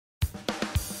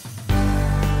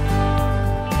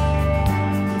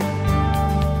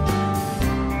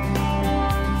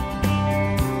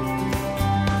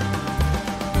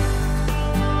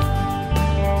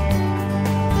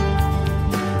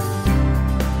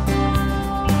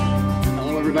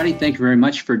everybody. Thank you very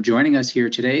much for joining us here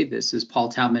today. This is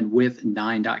Paul Taubman with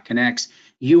 9.Connects.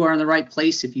 You are in the right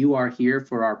place if you are here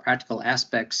for our practical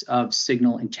aspects of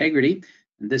signal integrity.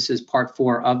 And this is part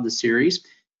 4 of the series.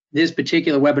 This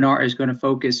particular webinar is going to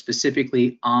focus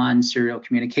specifically on serial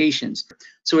communications.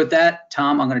 So with that,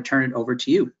 Tom, I'm going to turn it over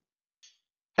to you.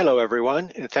 Hello,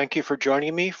 everyone, and thank you for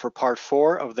joining me for part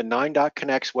 4 of the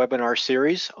 9.Connects webinar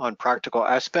series on practical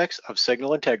aspects of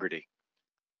signal integrity.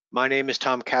 My name is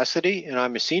Tom Cassidy, and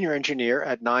I'm a senior engineer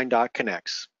at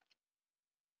 9.Connects.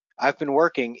 I've been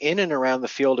working in and around the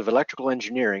field of electrical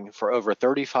engineering for over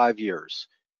 35 years.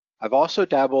 I've also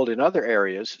dabbled in other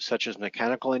areas such as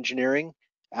mechanical engineering,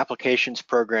 applications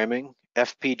programming,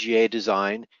 FPGA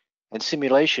design, and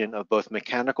simulation of both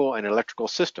mechanical and electrical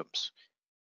systems.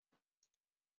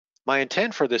 My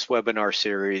intent for this webinar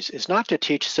series is not to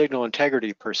teach signal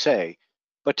integrity per se,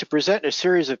 but to present a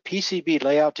series of PCB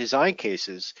layout design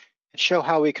cases and show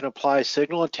how we can apply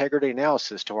signal integrity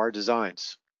analysis to our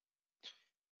designs.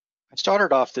 I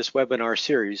started off this webinar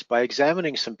series by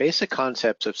examining some basic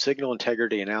concepts of signal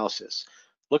integrity analysis,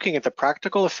 looking at the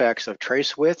practical effects of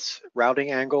trace widths, routing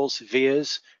angles,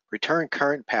 vias, return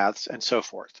current paths, and so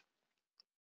forth.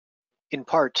 In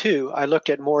part 2, I looked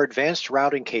at more advanced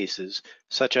routing cases,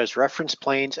 such as reference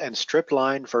planes and strip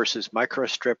line versus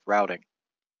microstrip routing.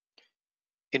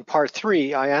 In part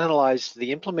 3, I analyzed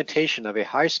the implementation of a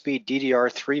high-speed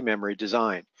DDR3 memory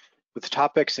design, with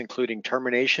topics including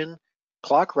termination,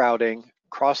 clock routing,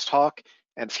 crosstalk,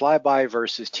 and flyby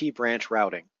versus T-branch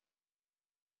routing.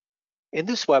 In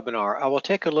this webinar, I will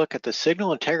take a look at the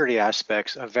signal integrity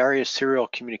aspects of various serial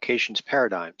communications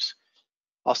paradigms.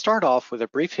 I'll start off with a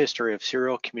brief history of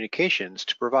serial communications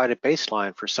to provide a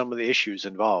baseline for some of the issues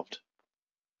involved.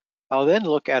 I'll then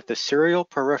look at the serial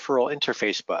peripheral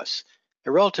interface bus, a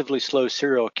relatively slow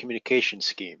serial communication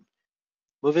scheme.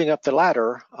 Moving up the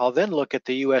ladder, I'll then look at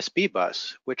the USB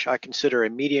bus, which I consider a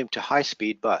medium to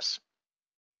high-speed bus.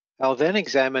 I'll then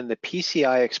examine the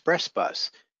PCI Express bus,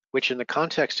 which in the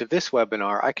context of this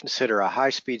webinar I consider a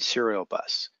high-speed serial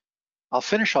bus. I'll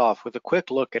finish off with a quick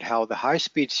look at how the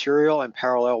high-speed serial and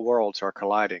parallel worlds are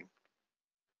colliding.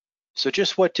 So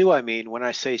just what do I mean when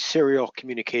I say serial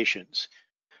communications?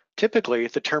 Typically,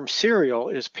 the term serial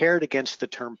is paired against the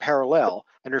term parallel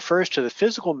and refers to the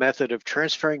physical method of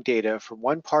transferring data from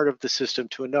one part of the system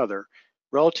to another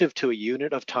relative to a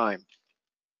unit of time.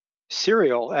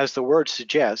 Serial, as the word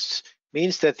suggests,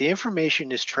 means that the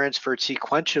information is transferred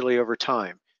sequentially over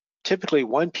time, typically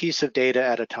one piece of data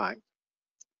at a time.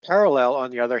 Parallel,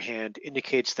 on the other hand,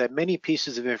 indicates that many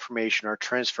pieces of information are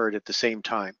transferred at the same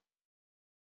time.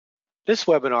 This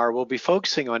webinar will be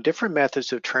focusing on different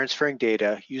methods of transferring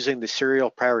data using the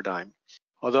serial paradigm,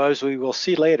 although as we will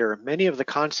see later, many of the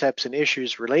concepts and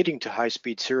issues relating to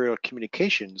high-speed serial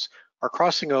communications are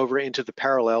crossing over into the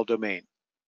parallel domain.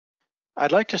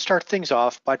 I'd like to start things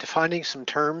off by defining some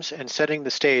terms and setting the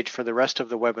stage for the rest of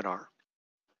the webinar.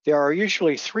 There are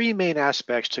usually 3 main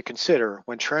aspects to consider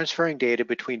when transferring data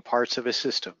between parts of a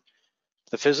system: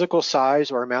 the physical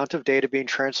size or amount of data being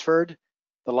transferred,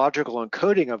 the logical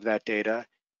encoding of that data,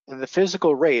 and the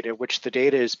physical rate at which the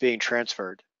data is being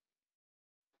transferred.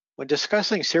 When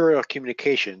discussing serial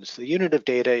communications, the unit of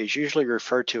data is usually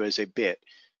referred to as a bit,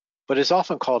 but is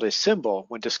often called a symbol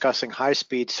when discussing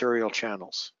high-speed serial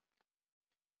channels.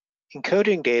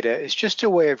 Encoding data is just a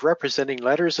way of representing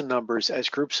letters and numbers as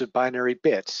groups of binary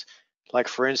bits, like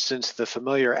for instance the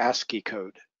familiar ASCII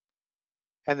code.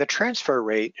 And the transfer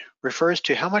rate refers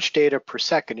to how much data per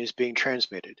second is being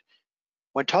transmitted.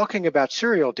 When talking about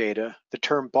serial data, the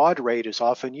term baud rate is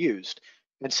often used,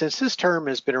 and since this term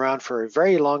has been around for a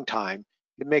very long time,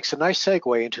 it makes a nice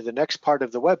segue into the next part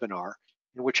of the webinar,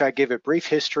 in which I give a brief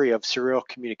history of serial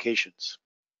communications.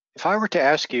 If I were to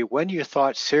ask you when you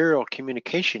thought serial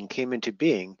communication came into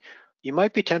being, you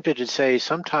might be tempted to say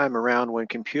sometime around when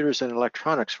computers and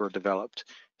electronics were developed,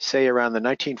 say around the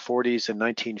 1940s and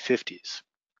 1950s.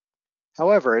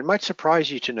 However, it might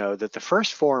surprise you to know that the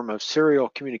first form of serial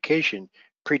communication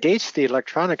predates the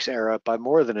electronics era by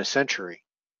more than a century.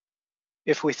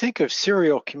 If we think of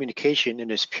serial communication in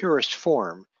its purest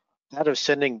form, that of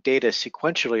sending data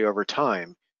sequentially over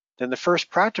time, then the first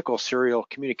practical serial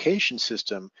communication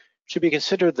system should be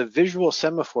considered the visual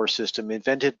semaphore system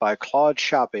invented by Claude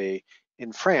Chappé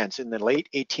in France in the late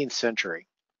 18th century.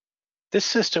 This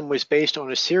system was based on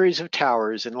a series of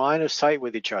towers in line of sight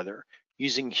with each other,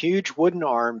 using huge wooden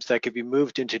arms that could be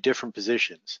moved into different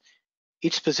positions.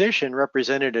 Each position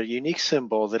represented a unique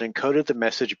symbol that encoded the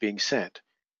message being sent.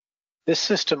 This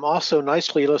system also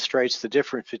nicely illustrates the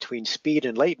difference between speed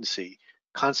and latency,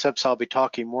 concepts I'll be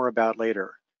talking more about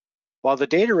later. While the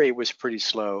data rate was pretty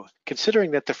slow,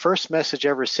 considering that the first message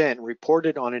ever sent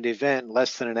reported on an event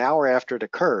less than an hour after it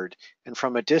occurred and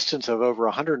from a distance of over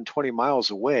 120 miles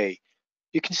away,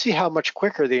 you can see how much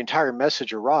quicker the entire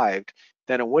message arrived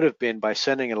than it would have been by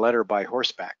sending a letter by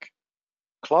horseback.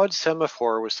 Claude's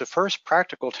semaphore was the first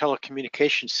practical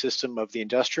telecommunications system of the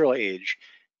industrial age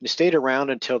and stayed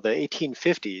around until the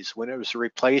 1850s when it was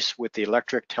replaced with the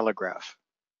electric telegraph.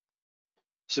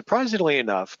 Surprisingly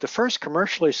enough, the first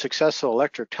commercially successful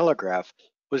electric telegraph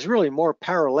was really more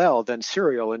parallel than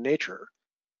serial in nature.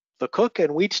 The Cook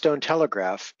and Wheatstone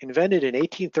telegraph, invented in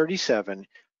 1837,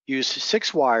 used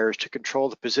 6 wires to control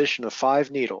the position of 5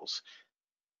 needles.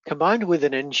 Combined with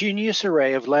an ingenious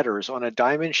array of letters on a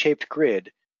diamond-shaped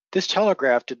grid, this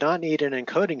telegraph did not need an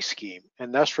encoding scheme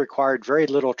and thus required very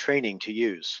little training to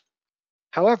use.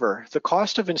 However, the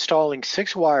cost of installing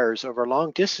 6 wires over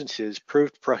long distances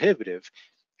proved prohibitive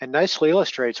and nicely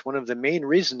illustrates one of the main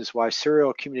reasons why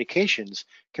serial communications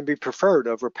can be preferred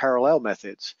over parallel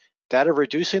methods, that of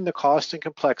reducing the cost and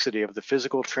complexity of the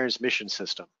physical transmission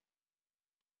system.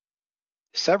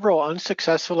 Several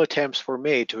unsuccessful attempts were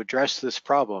made to address this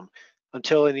problem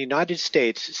until in the United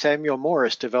States, Samuel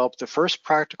Morse developed the first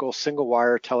practical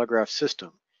single-wire telegraph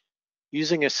system.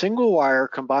 Using a single wire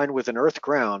combined with an earth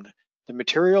ground, the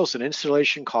materials and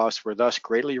installation costs were thus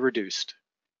greatly reduced.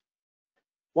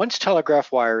 Once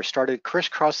telegraph wires started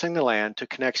crisscrossing the land to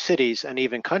connect cities and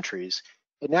even countries,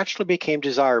 it naturally became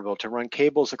desirable to run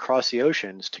cables across the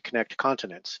oceans to connect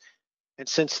continents. And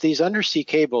since these undersea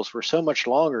cables were so much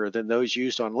longer than those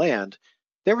used on land,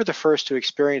 they were the first to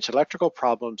experience electrical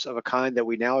problems of a kind that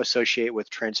we now associate with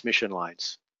transmission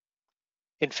lines.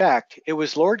 In fact, it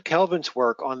was Lord Kelvin's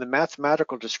work on the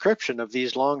mathematical description of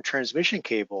these long transmission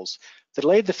cables that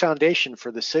laid the foundation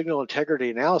for the signal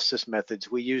integrity analysis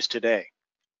methods we use today.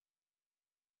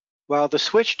 While the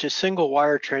switch to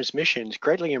single-wire transmissions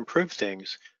greatly improved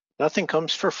things, nothing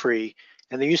comes for free,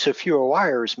 and the use of fewer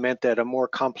wires meant that a more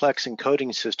complex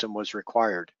encoding system was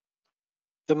required.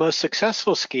 The most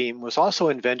successful scheme was also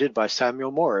invented by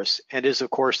Samuel Morse and is, of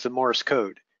course, the Morse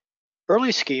code.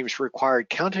 Early schemes required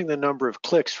counting the number of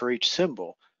clicks for each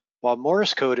symbol, while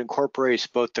Morse code incorporates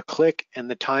both the click and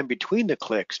the time between the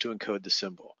clicks to encode the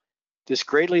symbol. This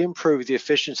greatly improved the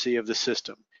efficiency of the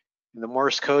system, and the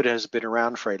Morse code has been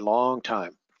around for a long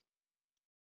time.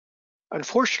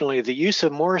 Unfortunately, the use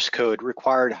of Morse code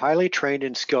required highly trained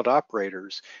and skilled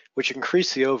operators, which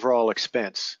increased the overall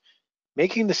expense.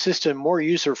 Making the system more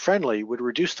user-friendly would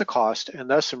reduce the cost and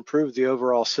thus improve the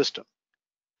overall system.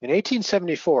 In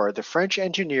 1874, the French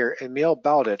engineer Émile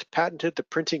Baudet patented the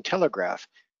printing telegraph,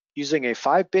 using a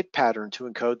 5-bit pattern to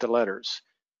encode the letters.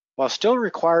 While still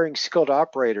requiring skilled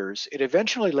operators, it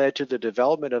eventually led to the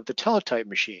development of the teletype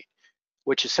machine,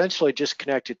 which essentially just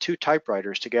connected 2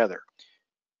 typewriters together.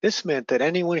 This meant that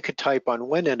anyone could type on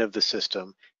one end of the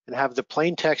system and have the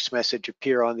plain text message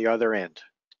appear on the other end.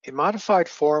 A modified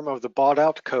form of the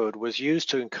baud-out code was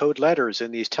used to encode letters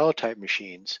in these teletype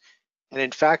machines, and in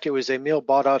fact it was Émile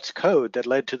Baudat's code that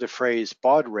led to the phrase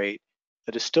baud rate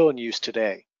that is still in use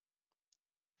today.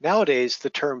 Nowadays,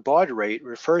 the term baud rate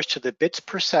refers to the bits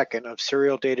per second of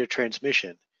serial data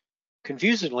transmission.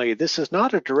 Confusingly, this is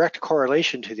not a direct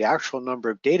correlation to the actual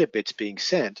number of data bits being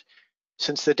sent,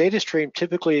 since the data stream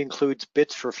typically includes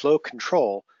bits for flow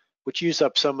control, which use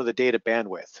up some of the data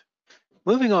bandwidth.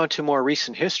 Moving on to more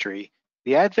recent history,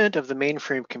 the advent of the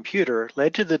mainframe computer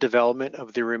led to the development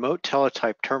of the remote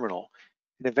teletype terminal,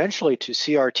 and eventually to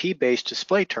CRT-based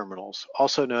display terminals,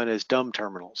 also known as dumb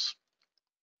terminals.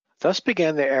 Thus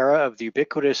began the era of the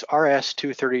ubiquitous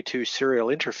RS-232 serial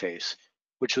interface,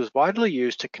 which was widely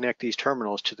used to connect these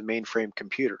terminals to the mainframe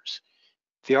computers.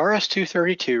 The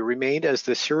RS-232 remained as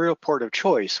the serial port of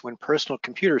choice when personal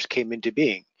computers came into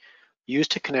being,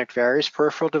 used to connect various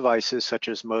peripheral devices such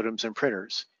as modems and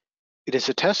printers. It is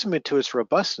a testament to its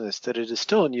robustness that it is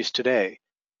still in use today,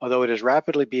 although it is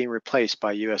rapidly being replaced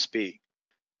by USB.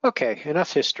 Okay,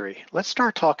 enough history. Let's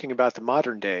start talking about the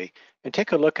modern day and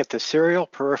take a look at the Serial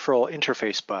Peripheral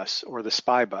Interface Bus, or the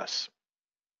SPI bus.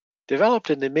 Developed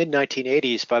in the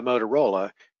mid-1980s by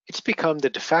Motorola, it's become the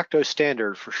de facto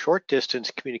standard for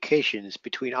short-distance communications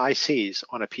between ICs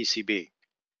on a PCB.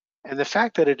 And the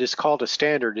fact that it is called a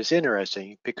standard is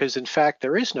interesting because in fact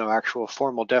there is no actual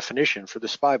formal definition for the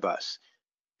SPI bus.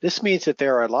 This means that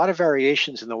there are a lot of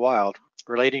variations in the wild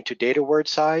relating to data word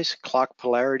size, clock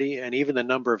polarity, and even the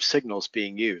number of signals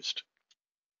being used.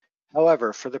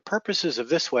 However, for the purposes of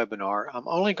this webinar, I'm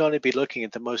only going to be looking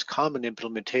at the most common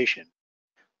implementation.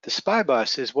 The SPI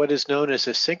bus is what is known as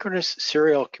a synchronous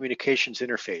serial communications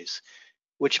interface,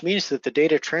 which means that the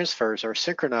data transfers are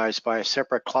synchronized by a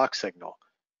separate clock signal.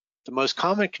 The most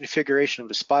common configuration of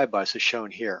the SPI bus is shown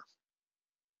here.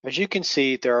 As you can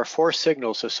see, there are 4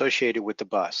 signals associated with the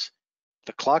bus: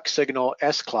 the clock signal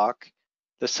S clock,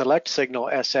 the select signal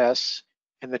SS,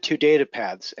 and the 2 data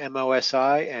paths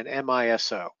MOSI and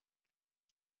MISO.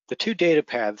 The 2 data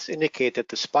paths indicate that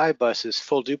the SPI bus is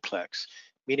full duplex,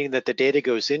 meaning that the data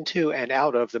goes into and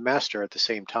out of the master at the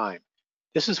same time.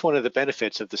 This is one of the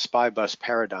benefits of the SPI bus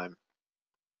paradigm.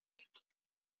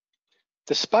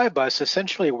 The SPI bus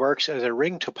essentially works as a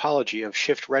ring topology of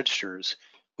shift registers,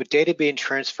 with data being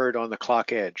transferred on the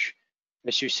clock edge.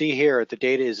 As you see here, the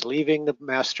data is leaving the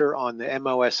master on the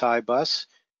MOSI bus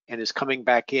and is coming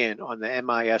back in on the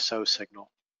MISO signal.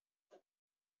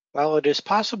 While it is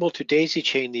possible to daisy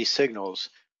chain these signals,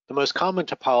 the most common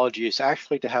topology is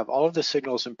actually to have all of the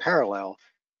signals in parallel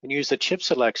and use the chip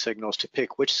select signals to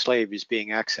pick which slave is being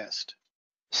accessed.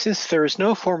 Since there is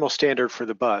no formal standard for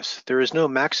the bus, there is no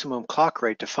maximum clock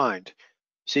rate defined,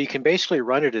 so you can basically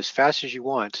run it as fast as you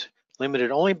want,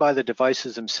 limited only by the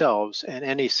devices themselves and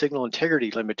any signal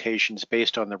integrity limitations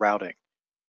based on the routing.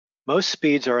 Most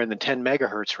speeds are in the 10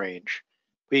 MHz range,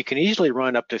 but you can easily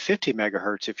run up to 50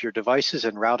 MHz if your devices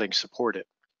and routing support it.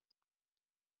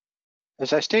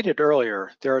 As I stated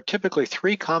earlier, there are typically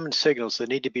 3 common signals that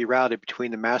need to be routed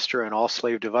between the master and all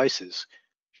slave devices,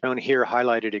 shown here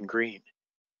highlighted in green.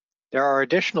 There are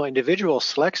additional individual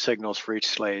select signals for each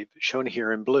slave, shown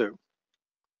here in blue.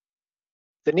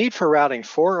 The need for routing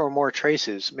 4 or more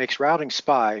traces makes routing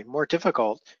SPI more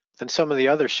difficult than some of the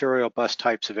other serial bus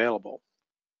types available.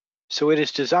 So it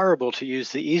is desirable to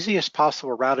use the easiest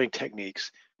possible routing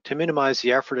techniques to minimize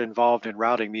the effort involved in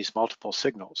routing these multiple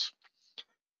signals.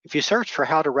 If you search for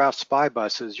how to route SPI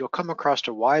buses, you'll come across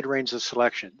a wide range of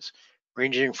selections,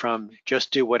 ranging from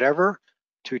just do whatever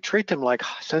to treat them like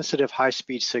sensitive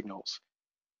high-speed signals.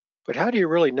 But how do you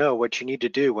really know what you need to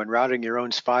do when routing your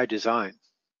own SPI design?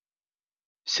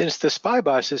 Since the SPI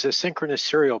bus is a synchronous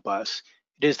serial bus,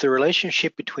 it is the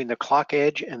relationship between the clock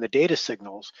edge and the data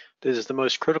signals that is the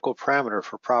most critical parameter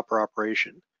for proper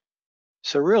operation.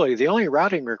 So really, the only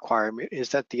routing requirement is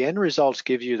that the end results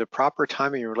give you the proper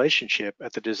timing relationship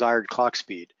at the desired clock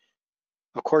speed.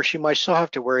 Of course, you might still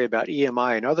have to worry about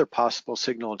EMI and other possible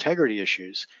signal integrity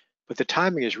issues, but the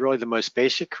timing is really the most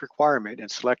basic requirement in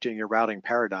selecting your routing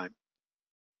paradigm.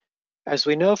 As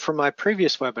we know from my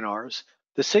previous webinars,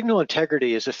 the signal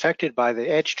integrity is affected by the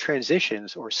edge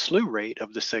transitions or slew rate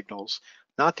of the signals,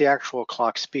 not the actual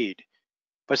clock speed.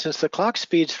 But since the clock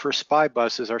speeds for SPI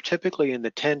buses are typically in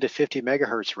the 10 to 50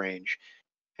 MHz range,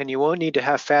 and you won't need to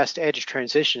have fast edge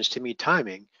transitions to meet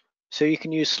timing, so you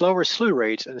can use slower slew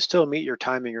rates and still meet your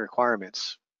timing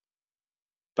requirements.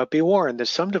 But be warned that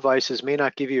some devices may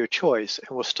not give you a choice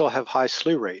and will still have high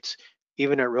slew rates,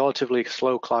 even at relatively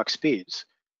slow clock speeds.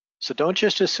 So don't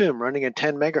just assume running at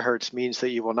 10 MHz means that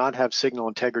you will not have signal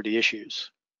integrity issues.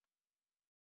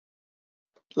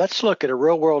 Let's look at a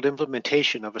real-world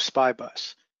implementation of a SPI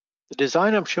bus. The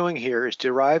design I'm showing here is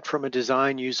derived from a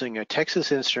design using a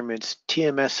Texas Instruments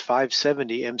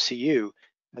TMS570 MCU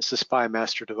as the SPI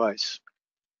master device.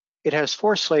 It has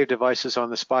 4 slave devices on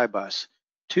the SPI bus,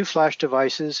 2 flash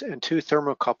devices and 2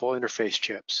 thermocouple interface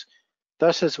chips.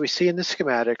 Thus, as we see in the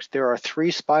schematics, there are 3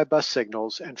 SPI bus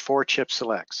signals and 4 chip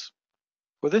selects.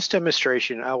 For this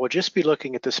demonstration, I will just be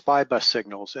looking at the SPI bus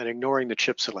signals and ignoring the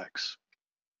chip selects.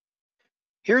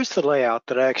 Here's the layout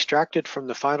that I extracted from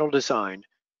the final design,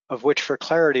 of which for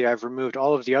clarity I've removed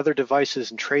all of the other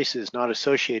devices and traces not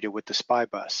associated with the SPI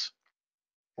bus.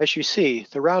 As you see,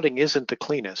 the routing isn't the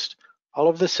cleanest. All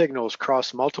of the signals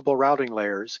cross multiple routing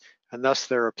layers, and thus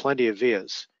there are plenty of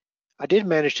vias. I did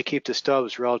manage to keep the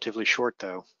stubs relatively short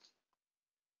though.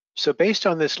 So based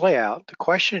on this layout, the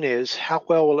question is, how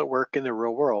well will it work in the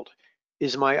real world?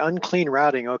 Is my unclean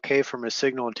routing okay from a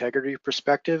signal integrity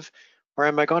perspective, or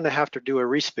am I going to have to do a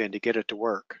respin to get it to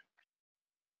work?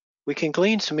 We can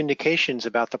glean some indications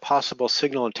about the possible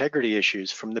signal integrity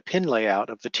issues from the pin layout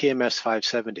of the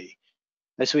TMS570.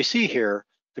 As we see here,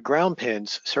 the ground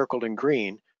pins, circled in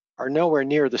green, are nowhere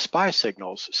near the SPI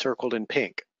signals, circled in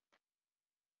pink.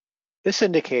 This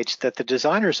indicates that the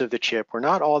designers of the chip were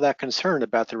not all that concerned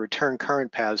about the return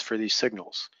current paths for these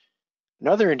signals.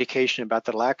 Another indication about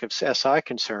the lack of SI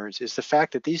concerns is the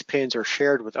fact that these pins are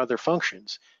shared with other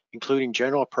functions, including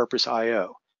general purpose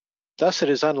I/O. Thus, it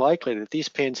is unlikely that these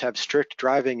pins have strict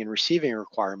driving and receiving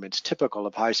requirements typical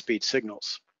of high-speed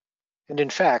signals. And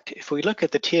in fact, if we look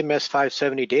at the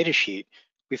TMS570 datasheet,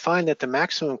 we find that the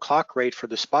maximum clock rate for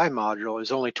the SPI module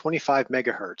is only 25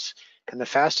 MHz, and the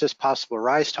fastest possible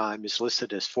rise time is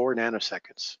listed as 4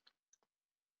 nanoseconds.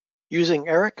 Using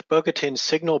Eric Bogatin's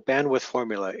signal bandwidth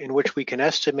formula, in which we can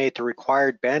estimate the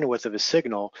required bandwidth of a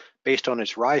signal based on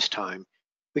its rise time,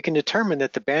 we can determine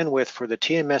that the bandwidth for the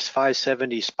TMS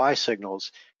 570 SPI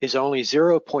signals is only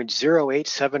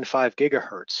 0.0875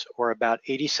 gigahertz, or about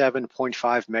 87.5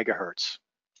 megahertz.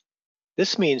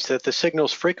 This means that the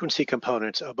signal's frequency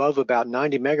components above about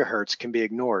 90 megahertz can be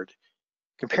ignored.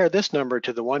 Compare this number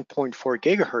to the 1.4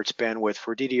 gigahertz bandwidth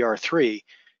for DDR3,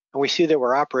 and we see that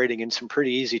we're operating in some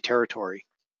pretty easy territory.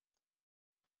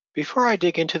 Before I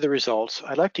dig into the results,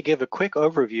 I'd like to give a quick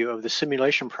overview of the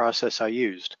simulation process I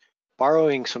used,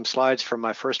 borrowing some slides from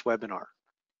my first webinar.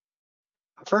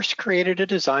 I first created a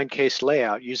design case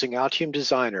layout using Altium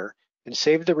Designer and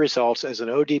saved the results as an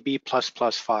ODB++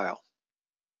 file.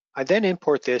 I then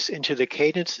import this into the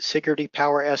Cadence Sigrity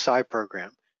Power SI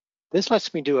program. This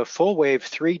lets me do a full wave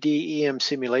 3D EM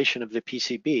simulation of the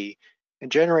PCB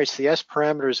and generates the S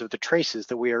parameters of the traces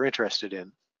that we are interested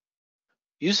in.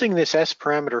 Using this S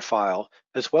parameter file,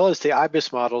 as well as the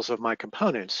IBIS models of my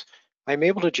components, I am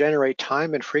able to generate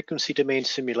time and frequency domain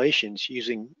simulations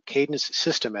using Cadence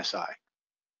System SI.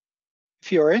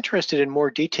 If you are interested in more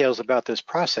details about this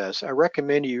process, I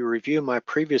recommend you review my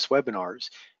previous webinars,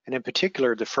 and in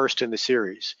particular the first in the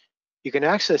series. You can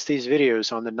access these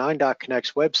videos on the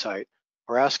 9.Connect's website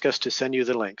or ask us to send you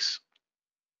the links.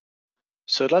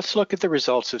 So let's look at the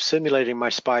results of simulating my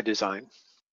SPI design.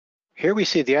 Here we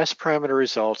see the S parameter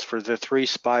results for the 3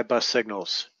 SPI bus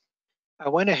signals. I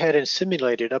went ahead and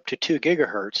simulated up to 2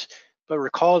 gigahertz, but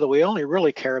recall that we only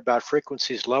really care about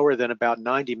frequencies lower than about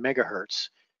 90 megahertz.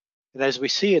 And as we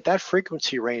see at that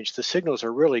frequency range, the signals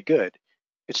are really good.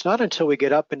 It's not until we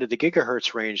get up into the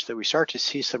gigahertz range that we start to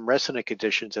see some resonant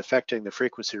conditions affecting the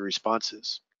frequency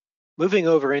responses. Moving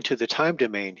over into the time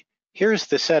domain, here's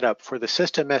the setup for the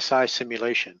System SI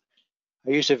simulation.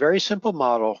 I used a very simple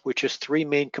model with just 3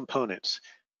 main components,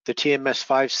 the TMS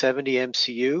 570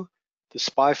 MCU, the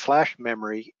SPI flash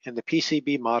memory, and the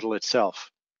PCB model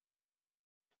itself.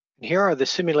 And here are the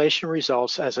simulation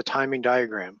results as a timing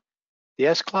diagram. The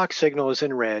S clock signal is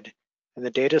in red, and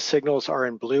the data signals are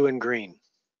in blue and green.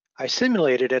 I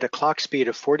simulated at a clock speed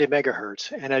of 40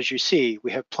 megahertz, and as you see,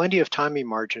 we have plenty of timing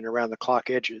margin around the clock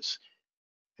edges.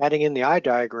 Adding in the eye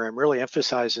diagram really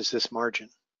emphasizes this margin.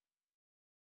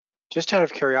 Just out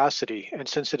of curiosity, and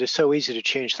since it is so easy to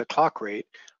change the clock rate,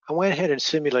 I went ahead and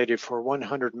simulated for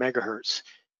 100 megahertz.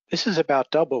 This is about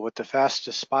double what the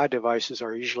fastest SPI devices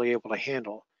are usually able to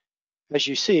handle. As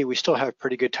you see, we still have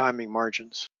pretty good timing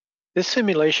margins. This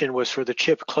simulation was for the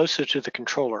chip closest to the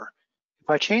controller. If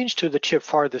I change to the chip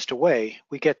farthest away,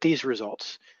 we get these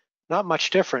results. Not much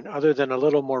different other than a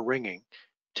little more ringing.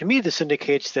 To me, this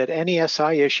indicates that any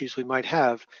SI issues we might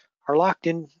have are locked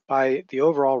in by the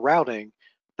overall routing,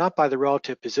 not by the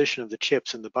relative position of the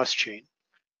chips in the bus chain.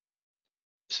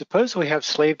 Suppose we have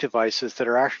slave devices that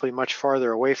are actually much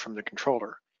farther away from the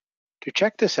controller. To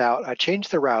check this out, I changed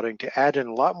the routing to add in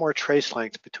a lot more trace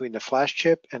length between the flash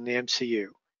chip and the MCU.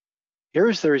 Here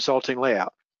is the resulting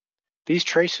layout. These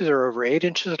traces are over 8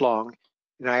 inches long,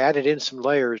 and I added in some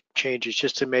layer changes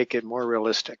just to make it more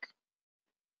realistic.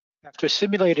 After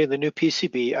simulating the new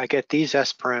PCB, I get these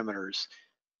S parameters.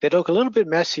 They look a little bit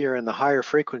messier in the higher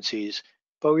frequencies,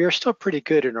 but we are still pretty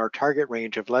good in our target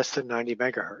range of less than 90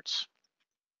 megahertz.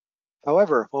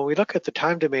 However, when we look at the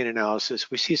time domain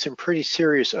analysis, we see some pretty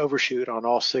serious overshoot on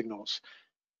all signals.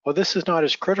 While this is not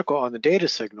as critical on the data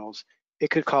signals,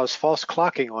 it could cause false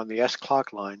clocking on the S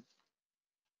clock line.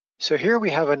 So here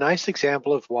we have a nice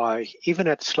example of why, even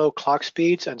at slow clock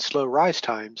speeds and slow rise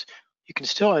times, you can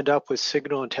still end up with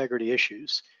signal integrity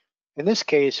issues. In this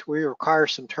case, we require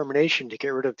some termination to get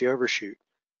rid of the overshoot.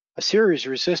 A series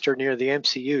resistor near the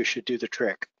MCU should do the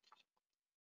trick.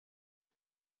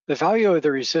 The value of the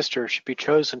resistor should be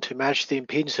chosen to match the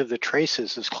impedance of the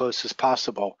traces as close as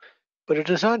possible, but it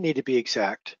does not need to be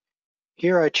exact.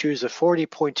 Here I choose a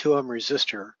 40.2 ohm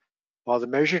resistor, while the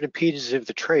measured impedance of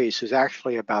the trace is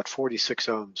actually about 46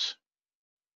 ohms.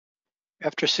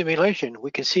 After simulation,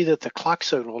 we can see that the clock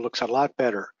signal looks a lot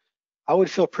better. I would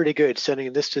feel pretty good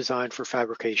sending this design for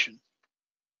fabrication.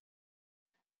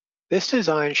 This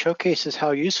design showcases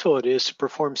how useful it is to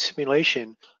perform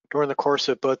simulation during the course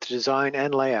of both the design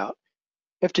and layout.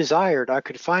 If desired, I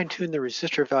could fine-tune the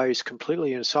resistor values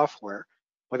completely in software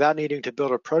without needing to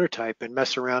build a prototype and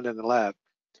mess around in the lab.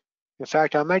 In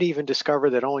fact, I might even discover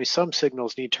that only some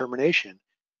signals need termination,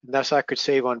 and thus I could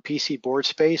save on PC board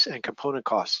space and component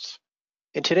costs.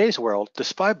 In today's world, the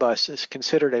SPI bus is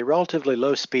considered a relatively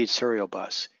low-speed serial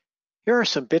bus. Here are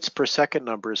some bits per second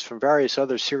numbers from various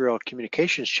other serial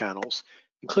communications channels,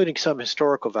 including some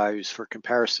historical values for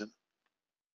comparison.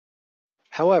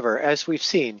 However, as we've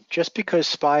seen, just because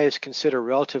SPI is considered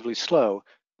relatively slow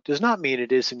does not mean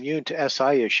it is immune to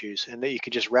SI issues and that you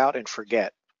can just route and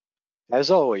forget. As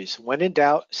always, when in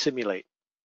doubt, simulate.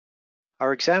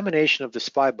 Our examination of the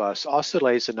SPI bus also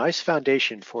lays a nice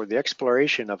foundation for the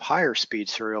exploration of higher speed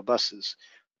serial buses.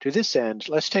 To this end,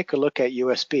 let's take a look at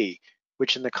USB,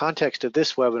 which in the context of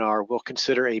this webinar we'll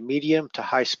consider a medium to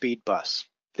high speed bus.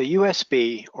 The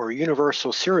USB, or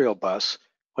Universal Serial Bus,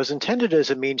 was intended as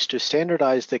a means to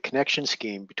standardize the connection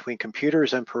scheme between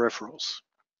computers and peripherals.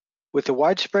 With the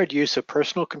widespread use of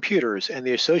personal computers and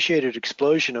the associated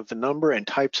explosion of the number and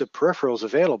types of peripherals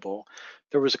available,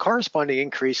 there was a corresponding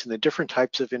increase in the different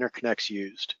types of interconnects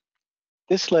used.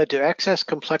 This led to excess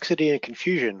complexity and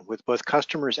confusion with both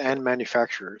customers and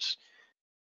manufacturers.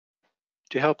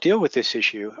 To help deal with this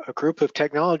issue, a group of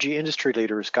technology industry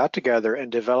leaders got together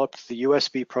and developed the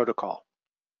USB protocol.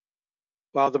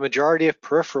 While the majority of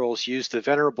peripherals used the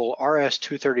venerable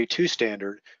RS-232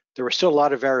 standard, there were still a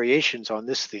lot of variations on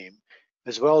this theme,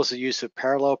 as well as the use of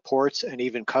parallel ports and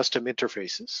even custom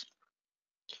interfaces.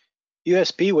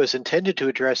 USB was intended to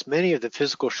address many of the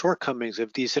physical shortcomings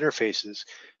of these interfaces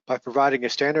by providing a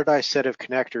standardized set of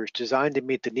connectors designed to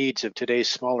meet the needs of today's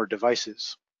smaller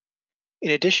devices.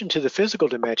 In addition to the physical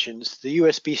dimensions, the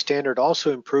USB standard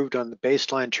also improved on the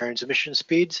baseline transmission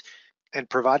speeds and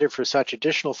provided for such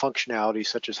additional functionality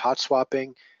such as hot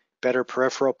swapping, better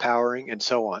peripheral powering, and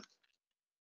so on.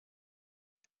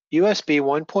 USB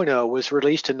 1.0 was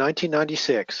released in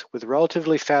 1996 with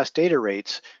relatively fast data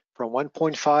rates from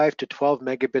 1.5 to 12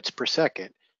 megabits per second,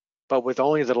 but with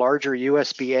only the larger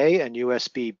USB-A and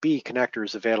USB-B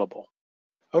connectors available.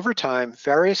 Over time,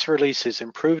 various releases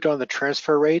improved on the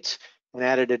transfer rates and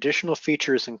added additional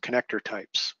features and connector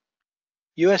types.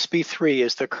 USB 3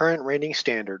 is the current reigning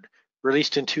standard,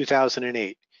 released in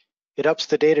 2008. It ups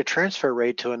the data transfer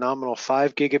rate to a nominal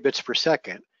 5 gigabits per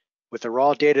second, with a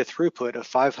raw data throughput of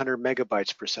 500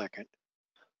 megabytes per second.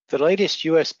 The latest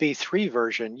USB 3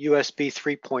 version, USB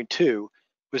 3.2,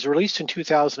 was released in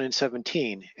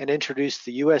 2017 and introduced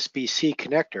the USB-C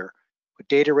connector with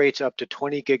data rates up to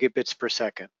 20 gigabits per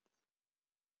second.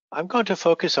 I'm going to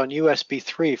focus on USB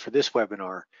 3 for this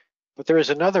webinar, but there is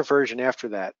another version after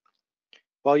that.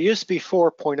 While USB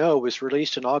 4.0 was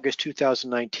released in August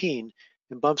 2019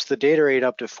 and bumps the data rate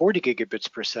up to 40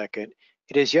 gigabits per second,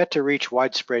 it is yet to reach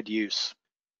widespread use.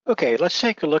 Okay, let's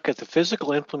take a look at the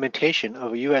physical implementation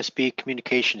of a USB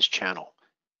communications channel.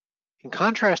 In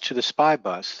contrast to the SPI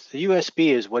bus, the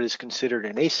USB is what is considered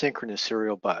an asynchronous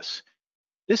serial bus.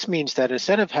 This means that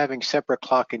instead of having separate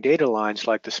clock and data lines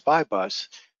like the SPI bus,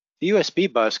 the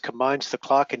USB bus combines the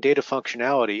clock and data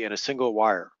functionality in a single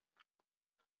wire.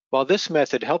 While this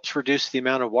method helps reduce the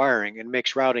amount of wiring and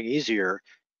makes routing easier,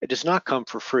 it does not come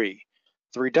for free.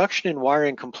 The reduction in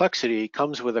wiring complexity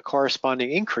comes with a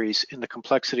corresponding increase in the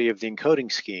complexity of the encoding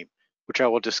scheme, which I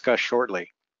will discuss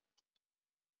shortly.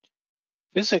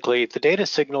 Physically, the data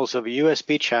signals of a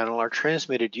USB channel are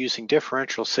transmitted using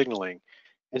differential signaling,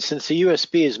 and since the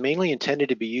USB is mainly intended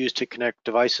to be used to connect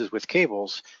devices with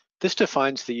cables, this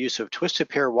defines the use of twisted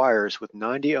pair wires with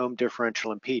 90 ohm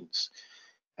differential impedance.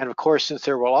 And of course, since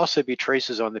there will also be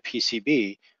traces on the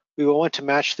PCB, we will want to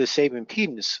match the same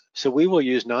impedance, so we will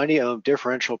use 90 ohm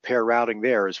differential pair routing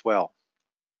there as well.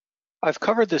 I've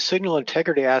covered the signal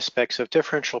integrity aspects of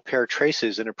differential pair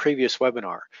traces in a previous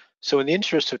webinar, so in the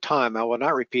interest of time, I will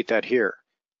not repeat that here.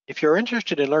 If you're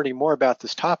interested in learning more about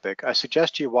this topic, I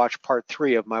suggest you watch part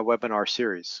 3 of my webinar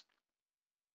series.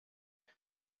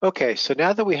 Okay, so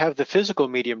now that we have the physical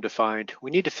medium defined,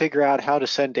 we need to figure out how to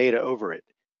send data over it.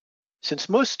 Since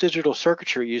most digital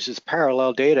circuitry uses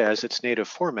parallel data as its native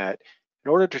format,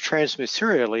 in order to transmit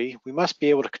serially, we must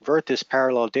be able to convert this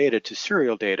parallel data to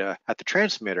serial data at the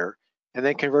transmitter, and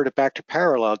then convert it back to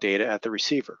parallel data at the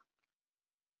receiver.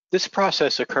 This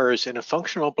process occurs in a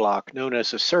functional block known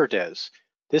as a SERDES.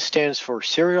 This stands for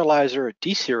Serializer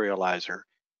Deserializer,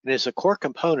 and is a core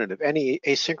component of any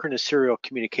asynchronous serial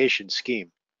communication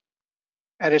scheme.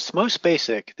 At its most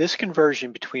basic, this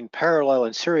conversion between parallel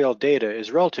and serial data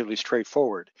is relatively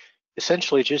straightforward,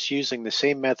 essentially just using the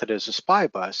same method as a SPI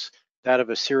bus, that of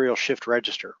a serial shift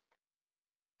register.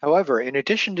 However, in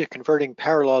addition to converting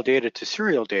parallel data to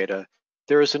serial data,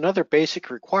 there is another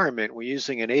basic requirement when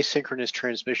using an asynchronous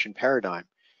transmission paradigm.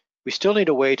 We still need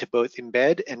a way to both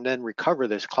embed and then recover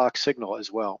this clock signal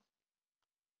as well.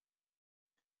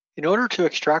 In order to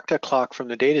extract a clock from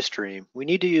the data stream, we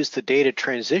need to use the data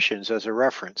transitions as a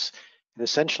reference and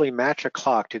essentially match a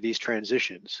clock to these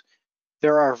transitions.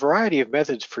 There are a variety of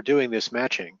methods for doing this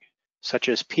matching, such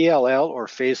as PLL or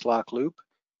phase lock loop,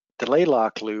 delay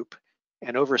lock loop,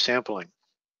 and oversampling.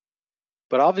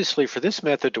 But obviously for this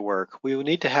method to work, we will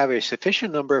need to have a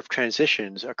sufficient number of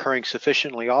transitions occurring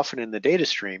sufficiently often in the data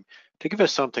stream to give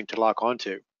us something to lock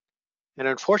onto. And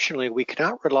unfortunately, we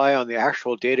cannot rely on the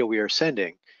actual data we are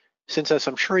sending, since as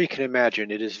I'm sure you can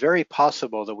imagine, it is very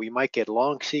possible that we might get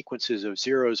long sequences of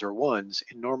zeros or ones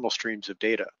in normal streams of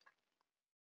data.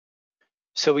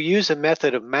 So we use a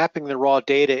method of mapping the raw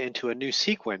data into a new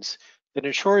sequence that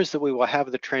ensures that we will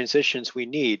have the transitions we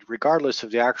need regardless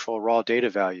of the actual raw data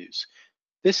values.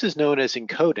 This is known as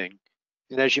encoding,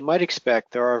 and as you might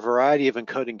expect, there are a variety of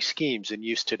encoding schemes in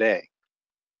use today.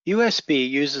 USB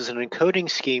uses an encoding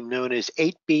scheme known as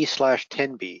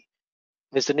 8B/10B.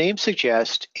 As the name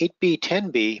suggests,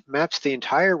 8B10B maps the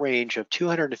entire range of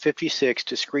 256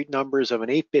 discrete numbers of an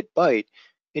 8-bit byte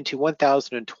into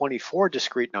 1024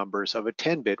 discrete numbers of a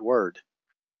 10-bit word.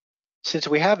 Since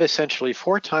we have essentially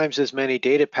 4 times as many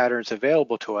data patterns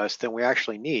available to us than we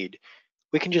actually need,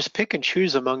 we can just pick and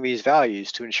choose among these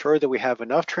values to ensure that we have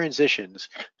enough transitions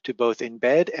to both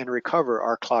embed and recover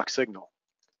our clock signal.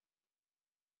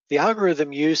 The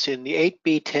algorithm used in the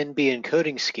 8B10B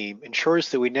encoding scheme ensures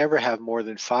that we never have more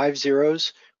than 5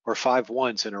 zeros or 5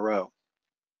 ones in a row.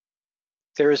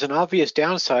 There is an obvious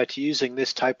downside to using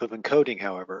this type of encoding,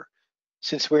 however.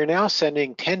 Since we are now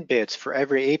sending 10 bits for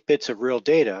every 8 bits of real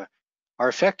data, our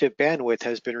effective bandwidth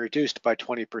has been reduced by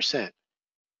 20%.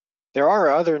 There are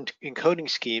other encoding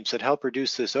schemes that help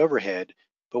reduce this overhead,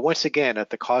 but once again at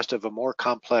the cost of a more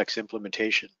complex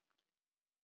implementation.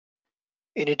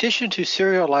 In addition to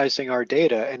serializing our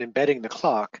data and embedding the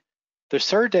clock, the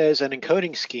SIRDES and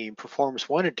encoding scheme performs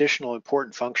one additional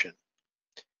important function.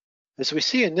 As we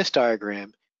see in this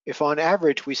diagram, if on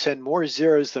average we send more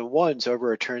zeros than ones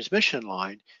over a transmission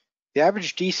line, the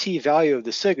average DC value of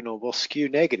the signal will skew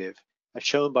negative, as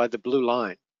shown by the blue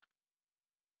line.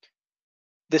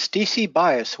 This DC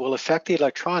bias will affect the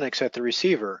electronics at the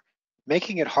receiver,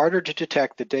 making it harder to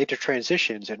detect the data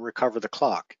transitions and recover the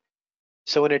clock.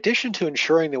 So in addition to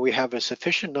ensuring that we have a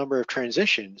sufficient number of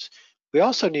transitions, we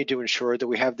also need to ensure that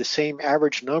we have the same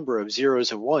average number of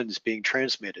zeros and ones being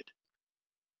transmitted.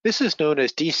 This is known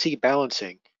as DC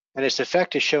balancing, and its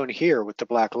effect is shown here with the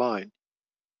black line.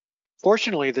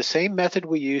 Fortunately, the same method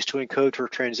we use to encode for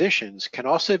transitions can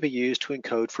also be used to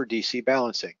encode for DC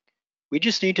balancing. We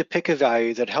just need to pick a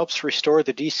value that helps restore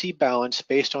the DC balance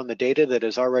based on the data that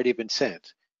has already been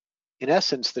sent. In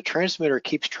essence, the transmitter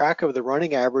keeps track of the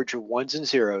running average of ones and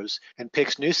zeros and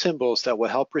picks new symbols that will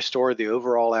help restore the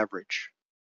overall average.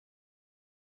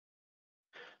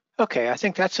 Okay, I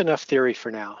think that's enough theory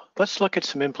for now. Let's look at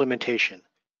some implementation.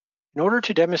 In order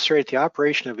to demonstrate the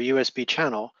operation of a USB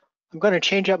channel, I'm going to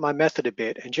change up my method a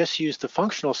bit and just use the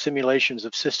functional simulations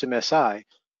of System SI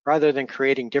rather than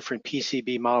creating different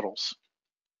PCB models.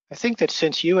 I think that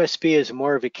since USB is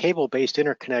more of a cable-based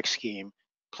interconnect scheme,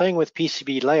 playing with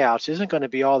PCB layouts isn't going to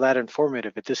be all that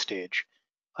informative at this stage.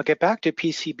 I'll get back to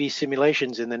PCB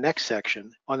simulations in the next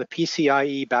section on the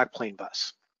PCIe backplane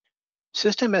bus.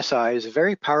 System SI is a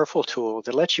very powerful tool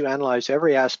that lets you analyze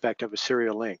every aspect of a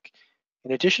serial link.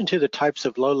 In addition to the types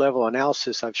of low-level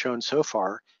analysis I've shown so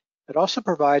far, it also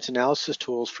provides analysis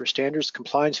tools for standards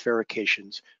compliance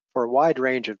verifications for a wide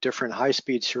range of different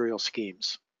high-speed serial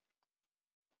schemes.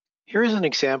 Here is an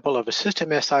example of a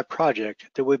System SI project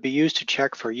that would be used to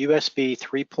check for USB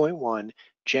 3.1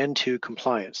 Gen 2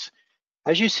 compliance.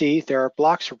 As you see, there are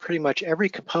blocks for pretty much every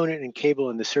component and cable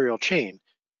in the serial chain,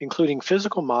 including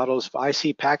physical models of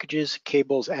IC packages,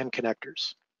 cables, and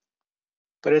connectors.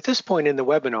 But at this point in the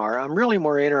webinar, I'm really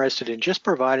more interested in just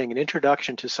providing an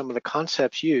introduction to some of the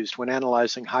concepts used when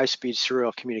analyzing high-speed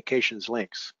serial communications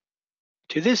links.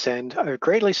 To this end, I've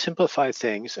greatly simplified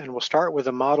things and will start with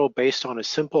a model based on a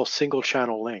simple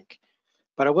single-channel link.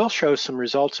 But I will show some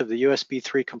results of the USB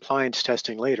 3 compliance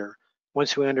testing later,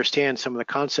 once we understand some of the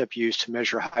concept used to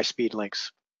measure high-speed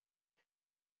links.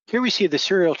 Here we see the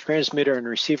serial transmitter and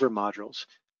receiver modules.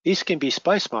 These can be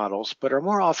SPICE models, but are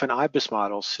more often IBIS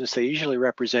models since they usually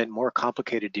represent more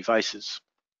complicated devices.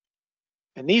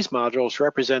 And these modules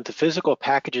represent the physical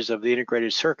packages of the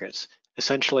integrated circuits,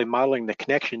 essentially modeling the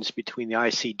connections between the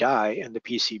IC die and the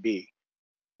PCB.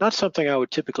 Not something I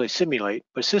would typically simulate,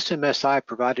 but System SI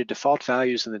provided default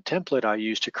values in the template I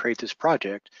used to create this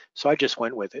project, so I just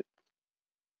went with it.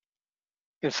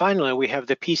 And finally, we have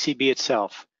the PCB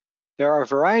itself. There are a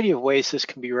variety of ways this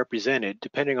can be represented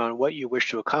depending on what you wish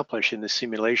to accomplish in the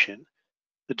simulation.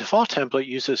 The default template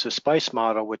uses a SPICE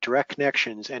model with direct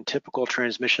connections and typical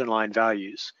transmission line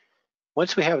values.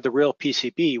 Once we have the real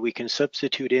PCB, we can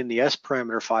substitute in the S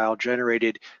parameter file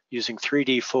generated using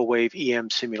 3D full-wave EM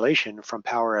simulation from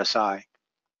PowerSI.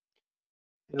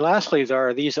 And lastly, there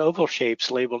are these oval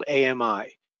shapes labeled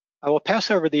AMI. I will pass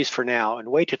over these for now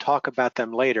and wait to talk about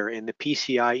them later in the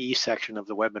PCIe section of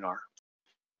the webinar.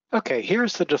 Okay,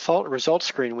 here's the default result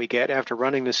screen we get after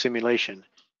running the simulation.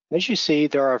 As you see,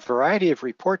 there are a variety of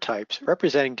report types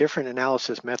representing different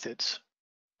analysis methods.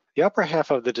 The upper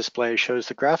half of the display shows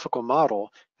the graphical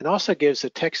model and also gives a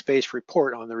text-based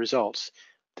report on the results.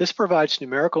 This provides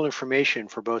numerical information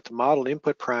for both the model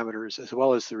input parameters as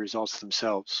well as the results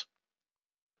themselves.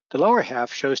 The lower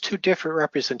half shows two different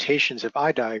representations of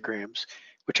eye diagrams,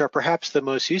 which are perhaps the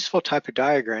most useful type of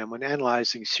diagram when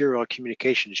analyzing serial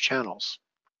communications channels.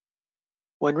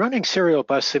 When running serial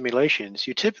bus simulations,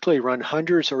 you typically run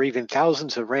hundreds or even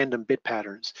thousands of random bit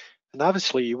patterns, and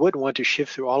obviously you wouldn't want to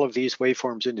shift through all of these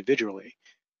waveforms individually.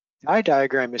 The eye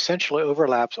diagram essentially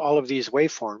overlaps all of these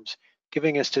waveforms,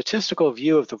 giving a statistical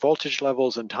view of the voltage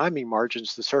levels and timing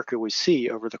margins the circuit would see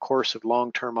over the course of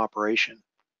long-term operation.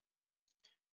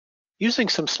 Using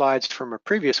some slides from a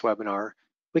previous webinar,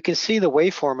 we can see the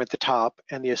waveform at the top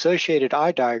and the associated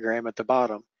eye diagram at the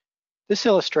bottom. This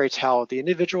illustrates how the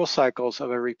individual cycles of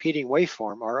a repeating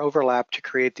waveform are overlapped to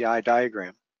create the eye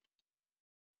diagram.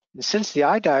 And since the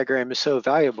eye diagram is so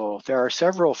valuable, there are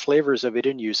several flavors of it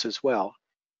in use as well.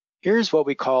 Here's what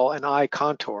we call an eye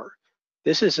contour.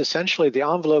 This is essentially the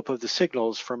envelope of the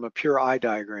signals from a pure eye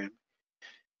diagram.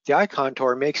 The eye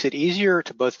contour makes it easier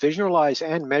to both visualize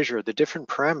and measure the different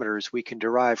parameters we can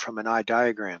derive from an eye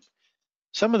diagram.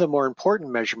 Some of the more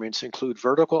important measurements include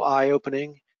vertical eye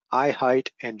opening, eye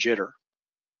height, and jitter.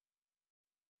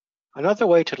 Another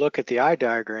way to look at the eye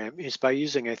diagram is by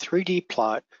using a 3D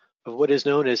plot of what is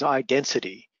known as eye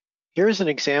density. Here is an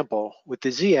example with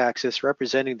the z-axis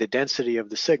representing the density of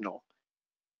the signal.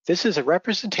 This is a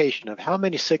representation of how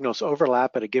many signals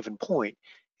overlap at a given point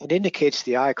and indicates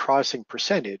the eye crossing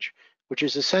percentage, which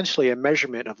is essentially a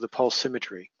measurement of the pulse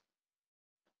symmetry.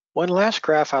 One last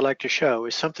graph I like to show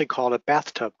is something called a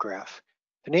bathtub graph.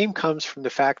 The name comes from the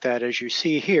fact that, as you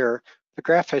see here, the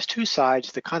graph has two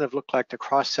sides that kind of look like the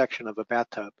cross-section of a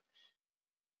bathtub.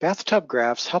 Bathtub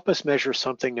graphs help us measure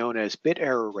something known as bit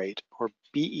error rate, or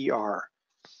BER.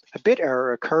 A bit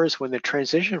error occurs when the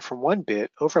transition from one bit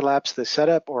overlaps the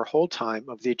setup or hold time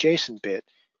of the adjacent bit,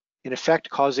 in effect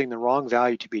causing the wrong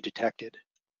value to be detected.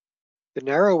 The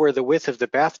narrower the width of the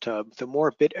bathtub, the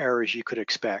more bit errors you could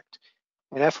expect.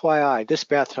 And FYI, this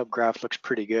bathtub graph looks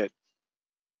pretty good.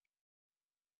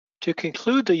 To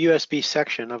conclude the USB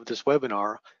section of this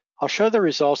webinar, I'll show the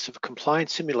results of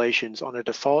compliance simulations on a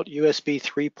default USB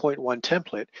 3.1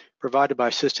 template provided by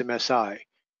System SI.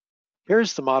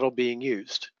 Here's the model being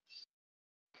used.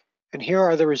 And here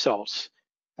are the results.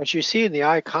 As you see in the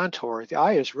eye contour, the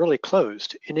eye is really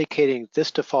closed, indicating this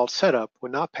default setup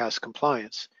would not pass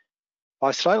compliance.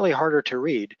 While slightly harder to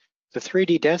read, the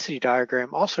 3D density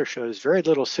diagram also shows very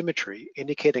little symmetry,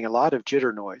 indicating a lot of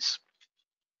jitter noise.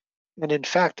 And in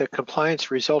fact, the compliance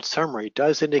results summary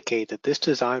does indicate that this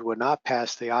design would not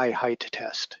pass the eye height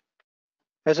test.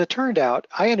 As it turned out,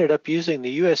 I ended up using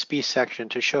the USB section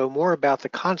to show more about the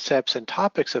concepts and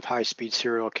topics of high-speed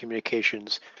serial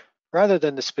communications, rather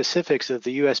than the specifics of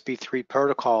the USB 3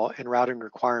 protocol and routing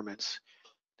requirements.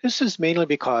 This is mainly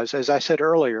because, as I said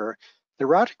earlier, the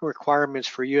routing requirements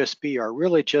for USB are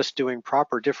really just doing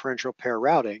proper differential pair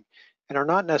routing and are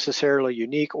not necessarily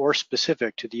unique or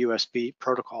specific to the USB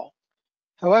protocol.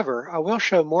 However, I will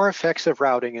show more effects of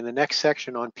routing in the next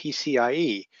section on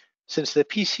PCIe, since the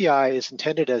PCI is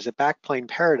intended as a backplane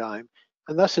paradigm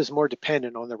and thus is more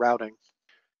dependent on the routing.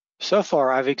 So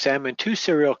far, I've examined two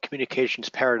serial communications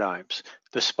paradigms,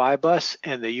 the SPI bus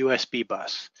and the USB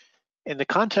bus. In the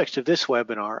context of this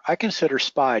webinar, I consider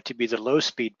SPI to be the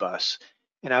low-speed bus,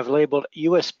 and I've labeled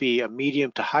USB a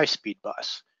medium to high-speed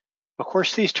bus. Of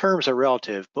course, these terms are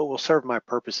relative, but will serve my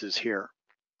purposes here.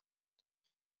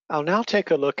 I'll now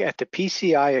take a look at the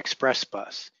PCI Express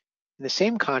bus. In the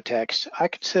same context, I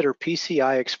consider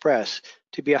PCI Express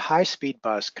to be a high-speed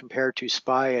bus compared to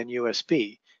SPI and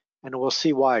USB, and we'll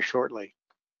see why shortly.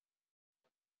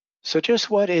 So just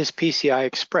what is PCI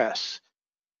Express?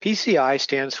 PCI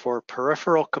stands for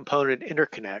Peripheral Component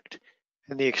Interconnect,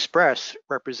 and the Express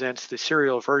represents the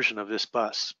serial version of this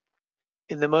bus.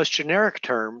 In the most generic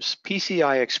terms,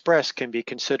 PCI Express can be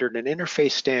considered an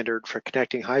interface standard for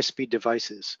connecting high-speed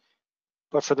devices.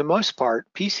 But for the most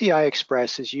part, PCI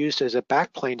Express is used as a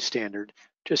backplane standard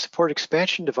to support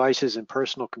expansion devices in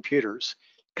personal computers,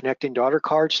 connecting daughter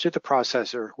cards to the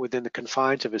processor within the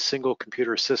confines of a single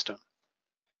computer system.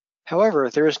 However,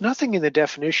 there is nothing in the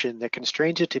definition that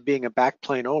constrains it to being a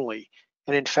backplane only,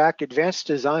 and in fact, advanced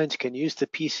designs can use the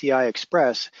PCI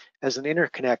Express as an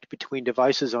interconnect between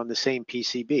devices on the same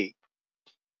PCB.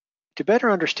 To better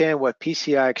understand what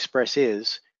PCI Express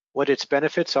is, what its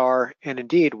benefits are, and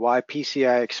indeed why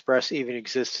PCI Express even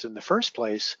exists in the first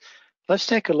place, let's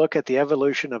take a look at the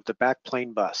evolution of the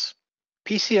backplane bus.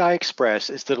 PCI Express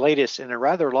is the latest in a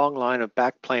rather long line of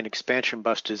backplane expansion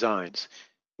bus designs.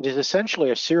 It is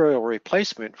essentially a serial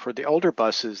replacement for the older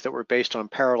buses that were based on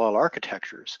parallel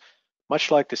architectures,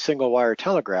 much like the single-wire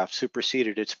telegraph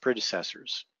superseded its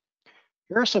predecessors.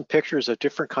 Here are some pictures of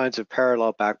different kinds of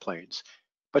parallel backplanes,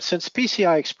 but since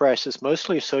PCI Express is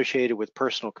mostly associated with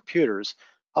personal computers,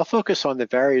 I'll focus on the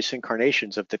various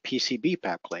incarnations of the PCB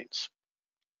backplanes.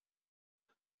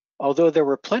 Although there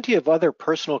were plenty of other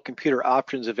personal computer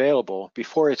options available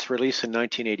before its release in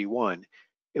 1981,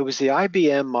 it was the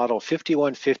IBM Model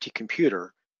 5150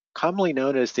 computer, commonly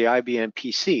known as the IBM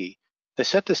PC, that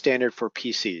set the standard for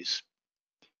PCs.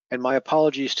 And my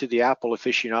apologies to the Apple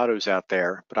aficionados out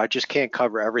there, but I just can't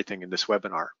cover everything in this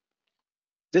webinar.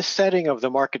 This setting of the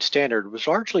market standard was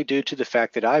largely due to the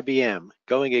fact that IBM,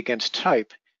 going against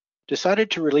type,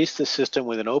 decided to release the system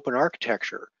with an open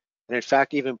architecture, and in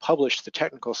fact even published the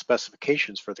technical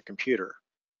specifications for the computer.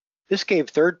 This gave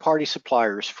third-party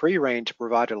suppliers free rein to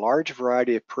provide a large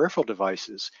variety of peripheral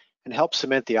devices and help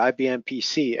cement the IBM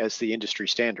PC as the industry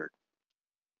standard.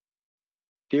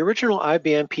 The original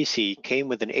IBM PC came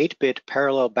with an 8-bit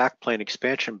parallel backplane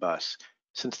expansion bus,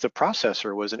 since the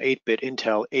processor was an 8-bit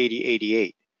Intel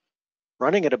 8088.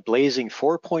 Running at a blazing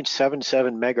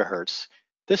 4.77 MHz,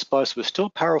 this bus was still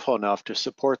powerful enough to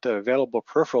support the available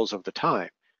peripherals of the time,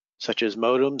 such as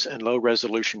modems and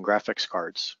low-resolution graphics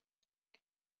cards.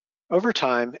 Over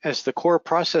time, as the core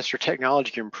processor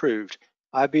technology improved,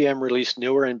 IBM released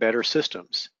newer and better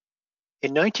systems.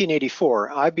 In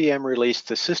 1984, IBM released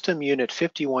the System Unit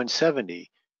 5170,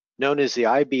 known as the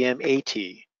IBM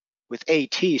AT, with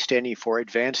AT standing for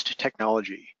Advanced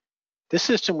Technology. This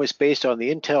system was based on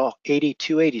the Intel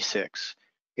 8286,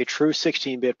 a true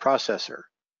 16-bit processor.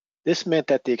 This meant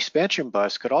that the expansion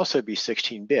bus could also be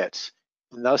 16 bits,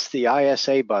 and thus the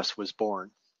ISA bus was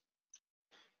born.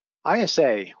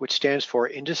 ISA, which stands for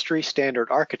Industry Standard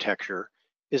Architecture,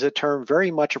 is a term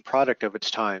very much a product of its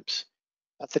times.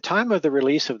 At the time of the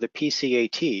release of the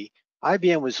PCAT,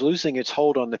 IBM was losing its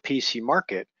hold on the PC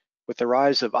market with the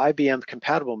rise of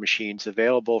IBM-compatible machines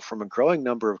available from a growing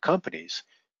number of companies,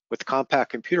 with Compaq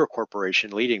Computer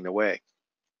Corporation leading the way.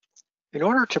 In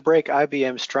order to break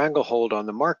IBM's stranglehold on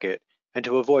the market and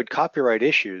to avoid copyright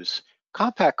issues,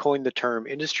 Compaq coined the term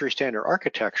Industry Standard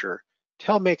Architecture to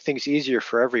help make things easier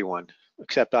for everyone,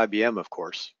 except IBM, of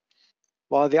course.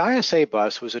 While the ISA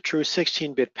bus was a true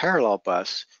 16-bit parallel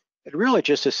bus, it really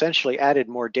just essentially added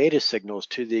more data signals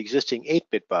to the existing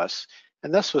 8-bit bus,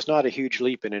 and thus was not a huge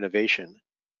leap in innovation.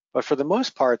 But for the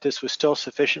most part, this was still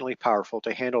sufficiently powerful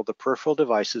to handle the peripheral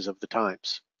devices of the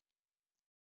times.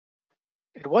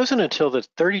 It wasn't until the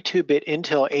 32-bit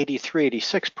Intel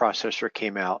 8386 processor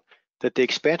came out that the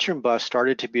expansion bus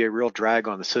started to be a real drag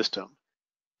on the system.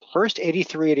 The first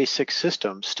 8386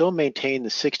 system still maintained the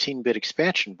 16-bit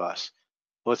expansion bus,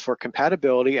 both for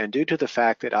compatibility and due to the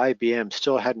fact that IBM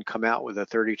still hadn't come out with a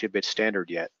 32-bit standard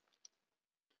yet.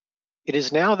 It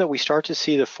is now that we start to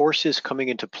see the forces coming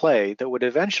into play that would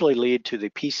eventually lead to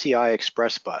the PCI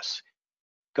Express bus.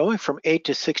 Going from 8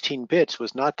 to 16 bits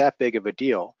was not that big of a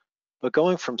deal, but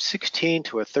going from 16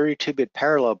 to a 32-bit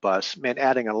parallel bus meant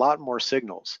adding a lot more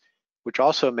signals, which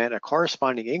also meant a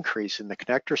corresponding increase in the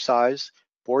connector size,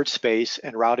 board space,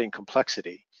 and routing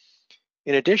complexity.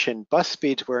 In addition, bus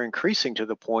speeds were increasing to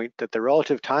the point that the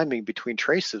relative timing between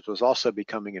traces was also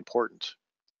becoming important.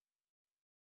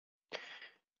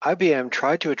 IBM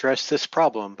tried to address this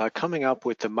problem by coming up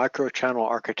with the microchannel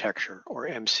architecture, or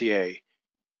MCA,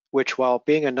 which, while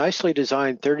being a nicely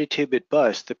designed 32-bit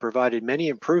bus that provided many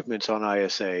improvements on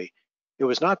ISA, it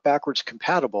was not backwards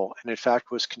compatible and in fact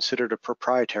was considered a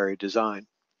proprietary design.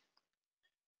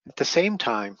 At the same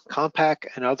time,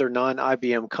 Compaq and other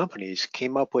non-IBM companies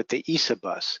came up with the ISA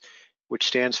bus, which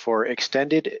stands for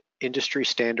Extended Industry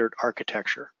Standard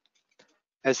Architecture.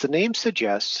 As the name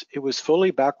suggests, it was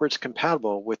fully backwards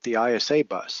compatible with the ISA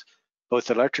bus, both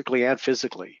electrically and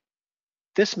physically.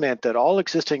 This meant that all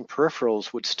existing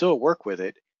peripherals would still work with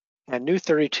it, and new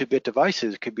 32-bit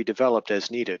devices could be developed as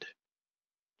needed.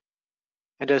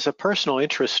 And as a personal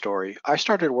interest story, I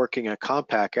started working at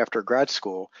Compaq after grad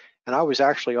school, and I was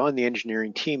actually on the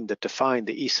engineering team that defined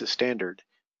the ISA standard.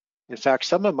 In fact,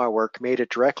 some of my work made it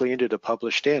directly into the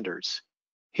published standards.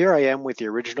 Here I am with the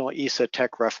original ISA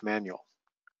Tech Rough Manual.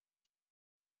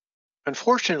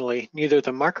 Unfortunately, neither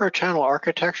the microchannel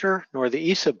architecture nor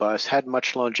the ISA bus had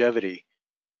much longevity.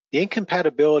 The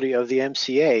incompatibility of the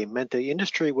MCA meant the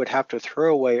industry would have to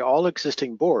throw away all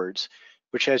existing boards,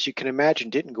 which, as you can imagine,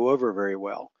 didn't go over very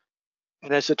well.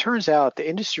 And as it turns out, the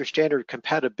industry standard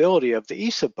compatibility of the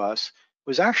ESA bus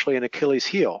was actually an Achilles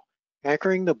heel,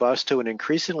 anchoring the bus to an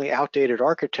increasingly outdated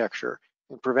architecture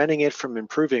and preventing it from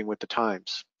improving with the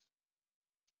times.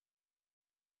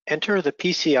 Enter the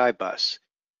PCI bus.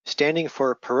 Standing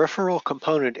for Peripheral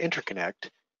Component Interconnect,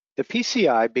 the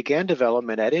PCI began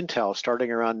development at Intel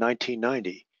starting around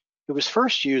 1990. It was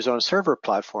first used on server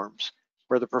platforms,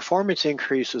 where the performance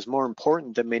increase was more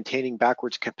important than maintaining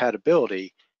backwards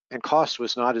compatibility, and cost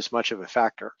was not as much of a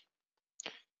factor.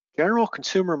 General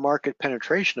consumer market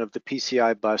penetration of the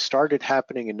PCI bus started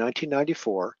happening in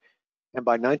 1994, and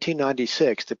by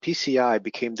 1996, the PCI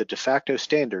became the de facto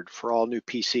standard for all new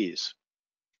PCs.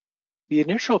 The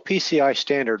initial PCI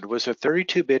standard was a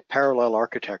 32-bit parallel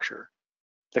architecture.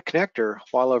 The connector,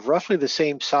 while of roughly the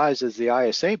same size as the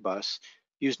ISA bus,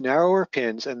 used narrower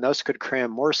pins and thus could cram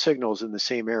more signals in the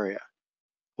same area.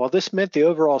 While this meant the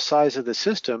overall size of the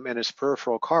system and its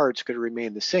peripheral cards could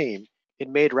remain the same, it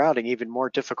made routing even more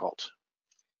difficult.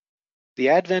 The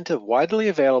advent of widely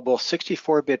available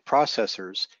 64-bit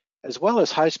processors, as well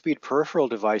as high-speed peripheral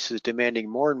devices demanding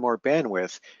more and more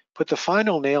bandwidth, put the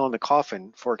final nail in the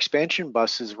coffin for expansion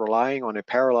buses relying on a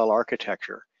parallel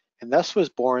architecture, and thus was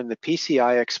born the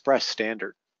PCI Express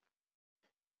standard.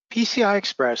 PCI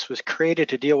Express was created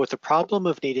to deal with the problem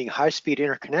of needing high-speed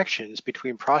interconnections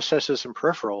between processors and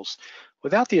peripherals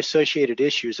without the associated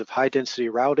issues of high-density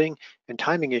routing and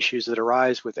timing issues that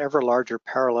arise with ever larger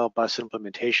parallel bus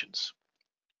implementations.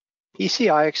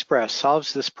 PCI Express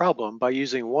solves this problem by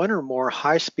using one or more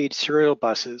high-speed serial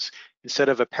buses instead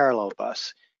of a parallel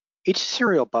bus. Each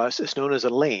serial bus is known as a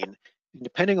lane, and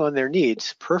depending on their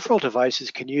needs, peripheral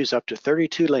devices can use up to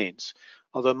 32 lanes,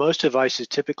 although most devices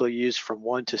typically use from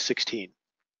 1 to 16.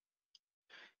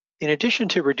 In addition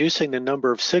to reducing the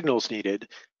number of signals needed,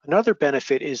 another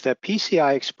benefit is that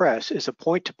PCI Express is a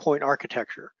point-to-point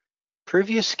architecture.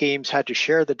 Previous schemes had to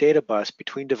share the data bus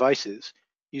between devices,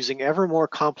 using ever more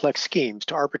complex schemes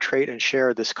to arbitrate and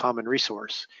share this common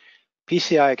resource.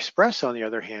 PCI Express, on the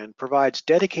other hand, provides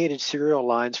dedicated serial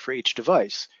lines for each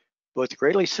device, both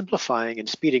greatly simplifying and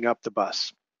speeding up the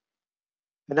bus.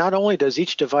 And not only does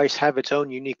each device have its own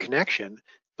unique connection,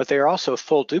 but they are also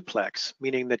full duplex,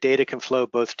 meaning that data can flow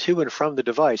both to and from the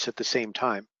device at the same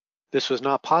time. This was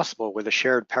not possible with a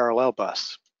shared parallel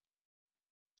bus.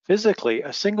 Physically,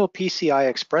 a single PCI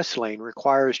Express lane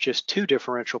requires just two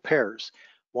differential pairs,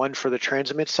 one for the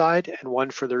transmit side and one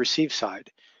for the receive side.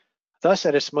 Thus,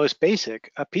 at its most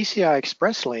basic, a PCI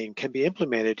Express lane can be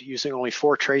implemented using only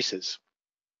 4 traces.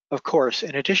 Of course,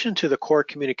 in addition to the core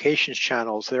communications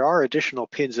channels, there are additional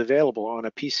pins available on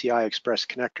a PCI Express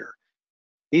connector.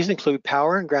 These include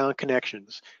power and ground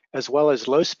connections, as well as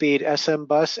low-speed SM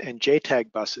bus and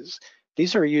JTAG buses.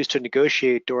 These are used to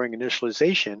negotiate during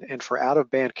initialization and for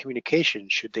out-of-band communication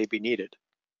should they be needed.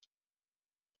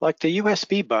 Like the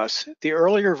USB bus, the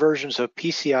earlier versions of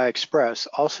PCI Express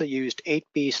also used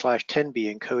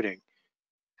 8B/10B encoding.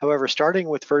 However, starting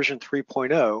with version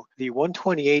 3.0, the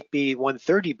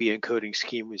 128B/130B encoding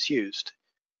scheme was used.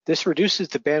 This reduces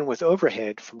the bandwidth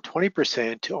overhead from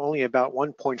 20% to only about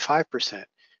 1.5%,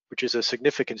 which is a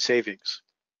significant savings.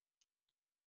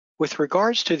 With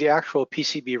regards to the actual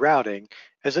PCB routing,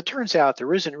 as it turns out,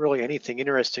 there isn't really anything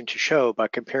interesting to show by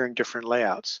comparing different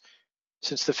layouts.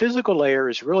 Since the physical layer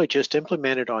is really just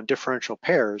implemented on differential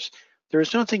pairs, there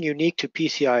is nothing unique to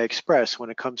PCI Express when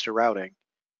it comes to routing.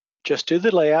 Just do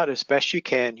the layout as best you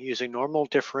can using normal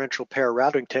differential pair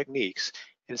routing techniques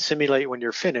and simulate when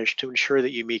you're finished to ensure that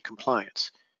you meet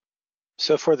compliance.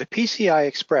 So for the PCI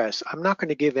Express, I'm not going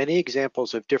to give any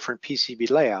examples of different PCB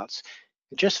layouts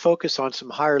and just focus on some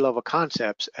higher level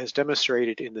concepts as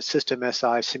demonstrated in the System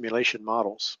SI simulation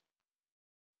models.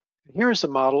 Here is a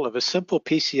model of a simple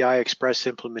PCI Express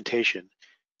implementation.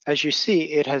 As you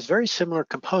see, it has very similar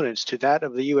components to that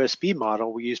of the USB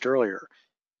model we used earlier.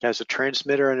 It has a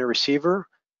transmitter and a receiver,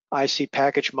 IC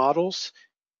package models,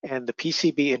 and the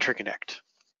PCB interconnect.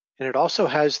 And it also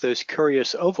has those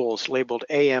curious ovals labeled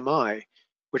AMI,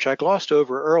 which I glossed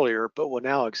over earlier but will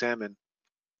now examine.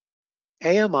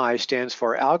 AMI stands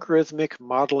for Algorithmic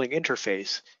Modeling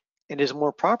Interface and is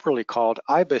more properly called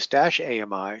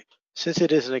IBUS-AMI since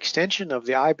it is an extension of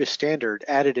the IBUS standard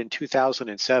added in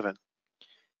 2007.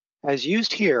 As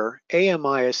used here,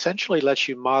 AMI essentially lets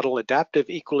you model adaptive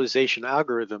equalization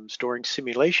algorithms during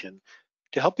simulation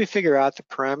to help you figure out the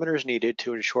parameters needed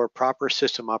to ensure proper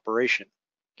system operation.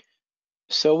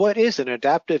 So what is an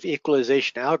adaptive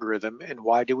equalization algorithm and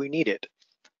why do we need it?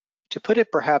 To put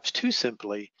it perhaps too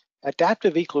simply,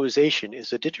 adaptive equalization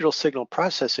is a digital signal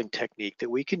processing technique that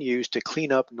we can use to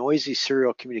clean up noisy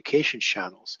serial communications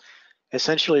channels,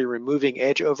 essentially removing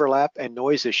edge overlap and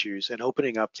noise issues and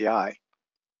opening up the eye.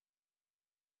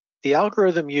 The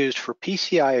algorithm used for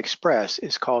PCI Express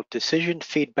is called decision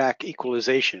feedback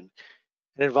equalization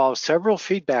and involves several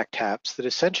feedback taps that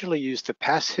essentially use the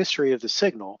past history of the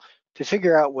signal to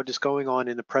figure out what is going on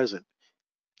in the present.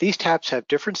 These taps have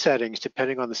different settings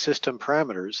depending on the system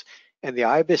parameters, and the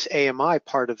IBIS AMI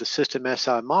part of the System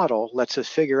SI model lets us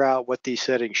figure out what these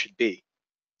settings should be.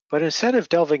 But instead of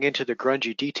delving into the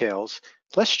grungy details,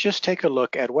 let's just take a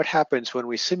look at what happens when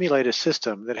we simulate a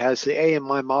system that has the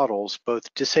AMI models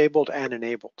both disabled and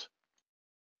enabled.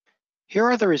 Here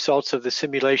are the results of the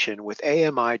simulation with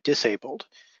AMI disabled.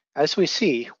 As we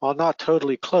see, while not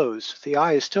totally closed, the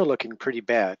eye is still looking pretty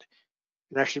bad.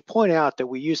 And I should point out that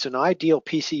we used an ideal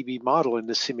PCB model in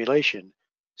this simulation,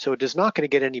 so it is not going to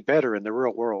get any better in the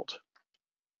real world.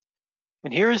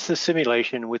 And here is the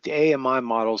simulation with the AMI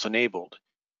models enabled.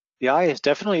 The eye has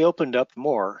definitely opened up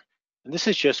more, and this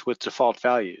is just with default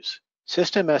values.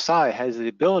 System SI has the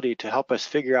ability to help us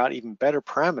figure out even better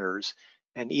parameters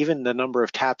and even the number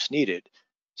of taps needed,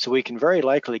 so we can very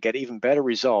likely get even better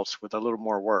results with a little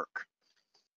more work.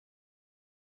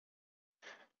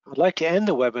 I'd like to end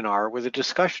the webinar with a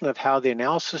discussion of how the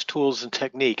analysis tools and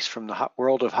techniques from the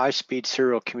world of high-speed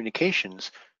serial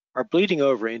communications are bleeding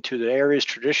over into the areas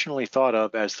traditionally thought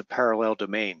of as the parallel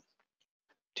domain.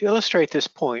 To illustrate this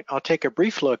point, I'll take a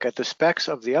brief look at the specs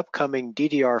of the upcoming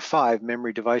DDR5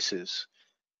 memory devices.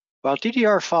 While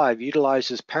DDR5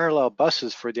 utilizes parallel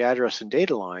buses for the address and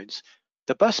data lines,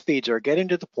 the bus speeds are getting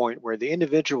to the point where the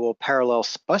individual parallel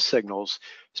bus signals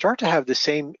start to have the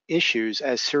same issues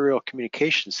as serial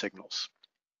communication signals.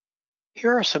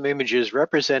 Here are some images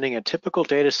representing a typical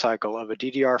data cycle of a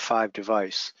DDR5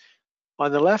 device.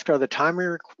 On the left are the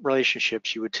timing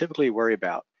relationships you would typically worry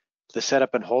about, the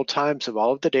setup and hold times of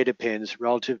all of the data pins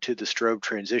relative to the strobe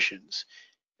transitions.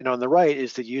 And on the right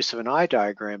is the use of an eye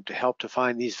diagram to help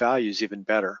define these values even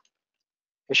better.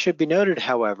 It should be noted,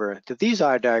 however, that these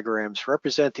eye diagrams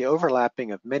represent the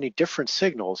overlapping of many different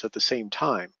signals at the same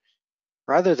time,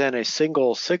 rather than a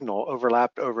single signal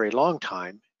overlapped over a long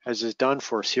time, as is done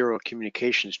for serial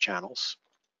communications channels.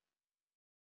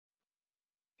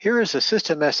 Here is a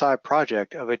System SI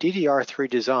project of a DDR3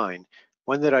 design,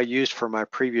 one that I used for my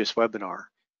previous webinar.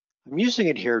 I'm using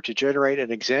it here to generate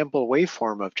an example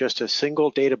waveform of just a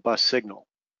single data bus signal.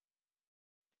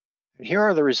 And here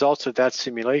are the results of that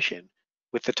simulation,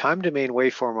 with the time domain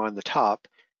waveform on the top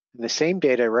and the same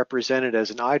data represented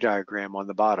as an eye diagram on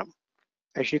the bottom.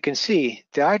 As you can see,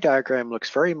 the eye diagram looks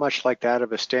very much like that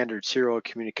of a standard serial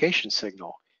communication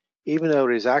signal, even though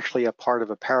it is actually a part of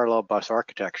a parallel bus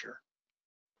architecture.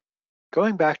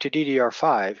 Going back to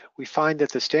DDR5, we find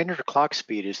that the standard clock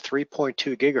speed is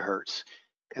 3.2 gigahertz,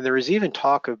 and there is even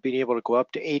talk of being able to go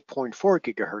up to 8.4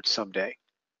 gigahertz someday.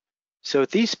 So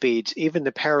at these speeds, even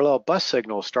the parallel bus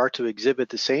signals start to exhibit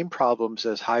the same problems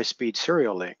as high-speed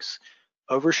serial links: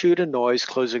 overshoot and noise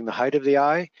closing the height of the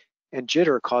eye, and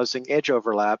jitter causing edge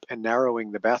overlap and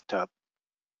narrowing the bathtub.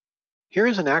 Here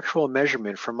is an actual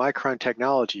measurement from Micron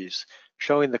Technologies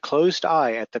showing the closed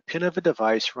eye at the pin of a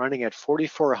device running at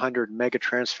 4,400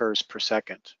 megatransfers per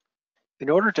second. In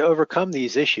order to overcome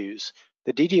these issues,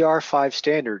 the DDR5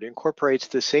 standard incorporates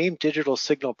the same digital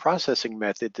signal processing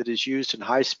method that is used in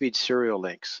high-speed serial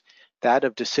links, that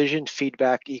of decision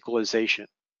feedback equalization.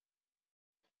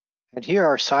 And here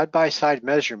are side-by-side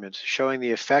measurements showing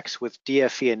the effects with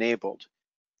DFE enabled.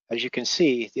 As you can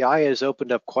see, the eye has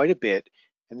opened up quite a bit,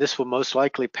 and this will most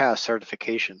likely pass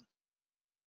certification.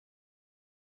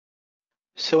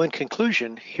 So in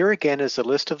conclusion, here again is a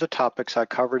list of the topics I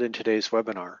covered in today's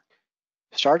webinar.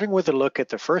 Starting with a look at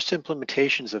the first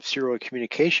implementations of serial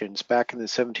communications back in the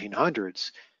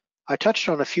 1700s, I touched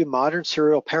on a few modern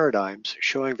serial paradigms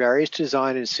showing various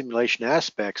design and simulation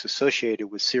aspects associated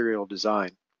with serial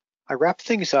design. I wrap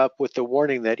things up with the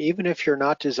warning that even if you're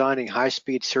not designing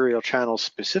high-speed serial channels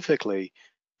specifically,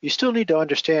 you still need to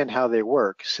understand how they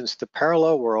work, since the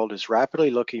parallel world is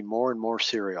rapidly looking more and more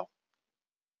serial.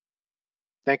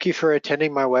 Thank you for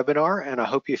attending my webinar, and I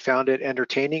hope you found it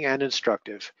entertaining and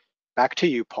instructive. Back to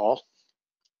you, Paul.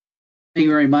 Thank you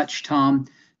very much, Tom.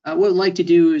 What we'd like to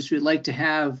do is we'd like to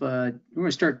have, we're going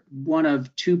to start one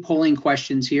of two polling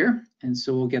questions here, and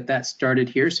so we'll get that started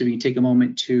here. So you can take a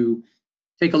moment to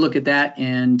take a look at that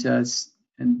and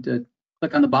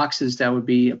click on the boxes that would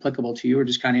be applicable to you, or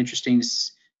just kind of interesting.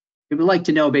 We would like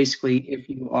to know basically if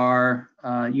you are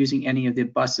using any of the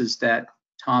buses that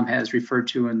Tom has referred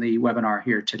to in the webinar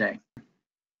here today.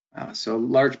 So a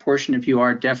large portion of you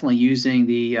are definitely using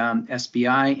the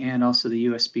SBI and also the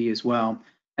USB as well.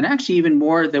 And actually even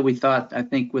more than we thought, I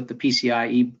think, with the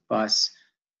PCIe bus.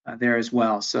 there as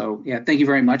well. So yeah, thank you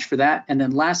very much for that. And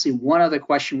then lastly, one other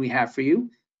question we have for you,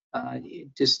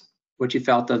 just what you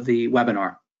felt of the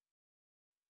webinar.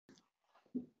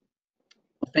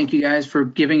 Well, thank you guys for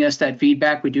giving us that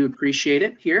feedback. We do appreciate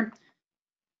it here.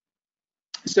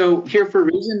 So here for a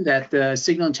reason that the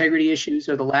signal integrity issues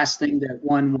are the last thing that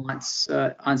one wants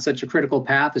on such a critical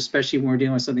path, especially when we're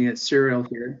dealing with something that's serial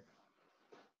here.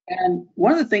 And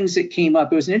one of the things that came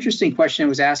up, it was an interesting question that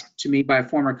was asked to me by a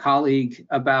former colleague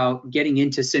about getting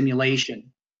into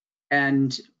simulation.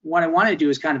 And what I want to do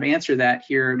is kind of answer that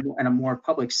here in a more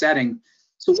public setting.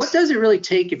 So what does it really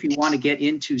take if you want to get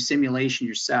into simulation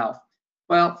yourself?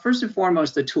 Well, first and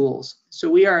foremost, the tools. So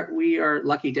we are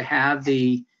lucky to have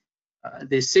the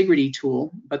Sigrity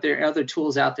tool, but there are other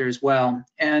tools out there as well.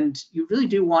 And you really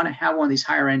do want to have one of these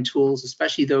higher end tools,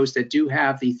 especially those that do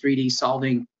have the 3D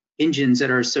solving engines that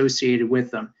are associated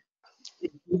with them.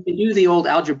 You can do the old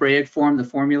algebraic form, the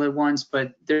formula ones,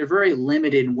 but they're very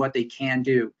limited in what they can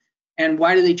do. And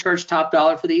why do they charge top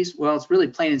dollar for these? Well, it's really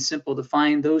plain and simple to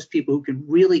find those people who can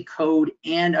really code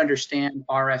and understand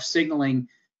RF signaling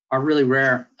are really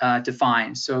rare to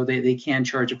find. So they can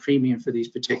charge a premium for these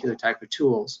particular type of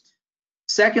tools.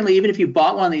 Secondly, even if you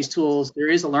bought one of these tools, there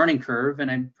is a learning curve, and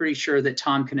I'm pretty sure that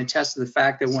Tom can attest to the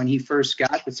fact that when he first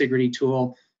got the Sigrity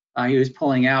tool, he was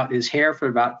pulling out his hair for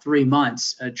about 3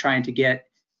 months trying to get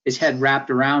his head wrapped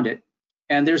around it.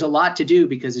 And there's a lot to do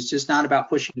because it's just not about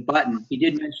pushing the button. He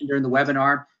did mention during the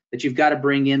webinar that you've got to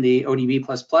bring in the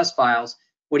ODB++ files.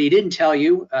 What he didn't tell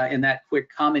you in that quick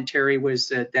commentary was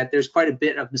that there's quite a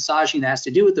bit of massaging that has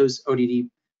to do with those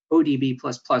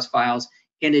ODB++ files,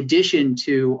 in addition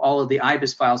to all of the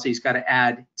IBIS files he's got to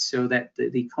add so that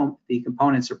the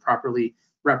components are properly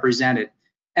represented.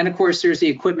 And of course, there's the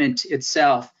equipment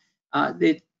itself.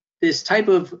 This type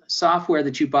of software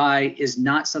that you buy is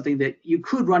not something that you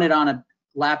could run it on a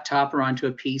laptop or onto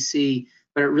a PC,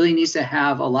 but it really needs to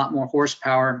have a lot more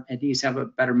horsepower. It needs to have a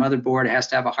better motherboard. It has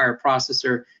to have a higher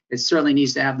processor. It certainly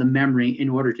needs to have the memory in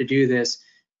order to do this.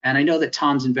 And I know that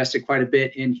Tom's invested quite a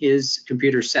bit in his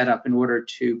computer setup in order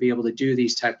to be able to do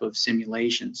these type of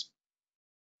simulations.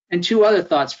 And two other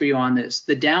thoughts for you on this,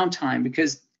 the downtime,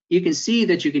 because you can see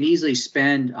that you can easily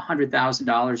spend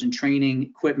 $100,000 in training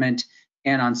equipment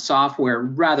and on software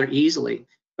rather easily.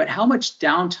 But how much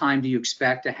downtime do you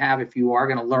expect to have if you are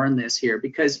going to learn this here?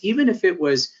 Because even if it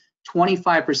was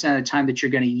 25% of the time that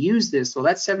you're going to use this, well,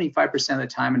 that's 75% of the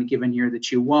time in a given year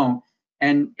that you won't.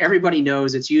 And everybody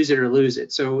knows it's use it or lose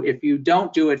it. So if you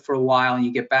don't do it for a while and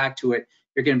you get back to it,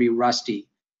 you're going to be rusty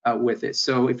with it.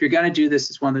 So if you're going to do this,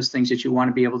 it's one of those things that you want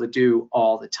to be able to do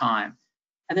all the time.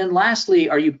 And then lastly,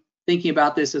 are you thinking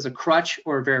about this as a crutch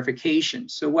or a verification?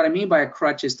 So what I mean by a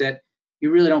crutch is that you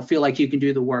really don't feel like you can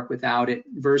do the work without it,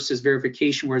 versus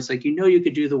verification where it's like, you know, you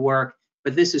could do the work,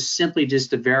 but this is simply just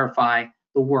to verify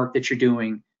the work that you're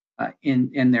doing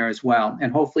in there as well.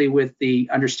 And hopefully with the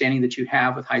understanding that you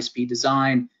have with high-speed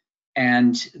design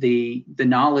and the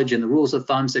knowledge and the rules of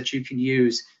thumbs that you can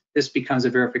use, this becomes a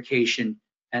verification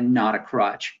and not a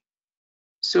crutch.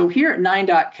 So here at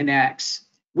 9.Connects,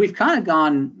 we've kind of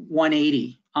gone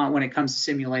 180 when it comes to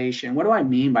simulation. What do I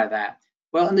mean by that?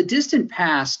 Well, in the distant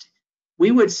past,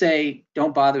 we would say,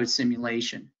 don't bother with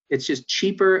simulation. It's just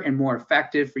cheaper and more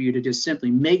effective for you to just simply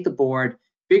make the board,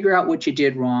 figure out what you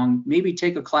did wrong, maybe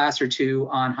take a class or two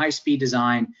on high-speed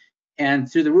design,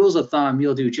 and through the rules of thumb,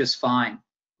 you'll do just fine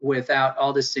without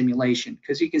all this simulation.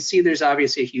 Because you can see there's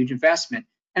obviously a huge investment.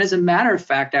 And as a matter of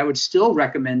fact, I would still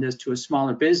recommend this to a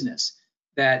smaller business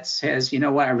that says, you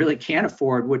know what, I really can't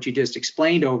afford what you just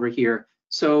explained over here.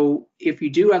 So if you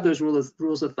do have those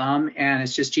rules of thumb and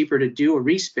it's just cheaper to do a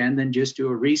respin, then just do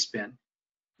a respin.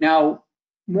 Now,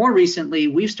 more recently,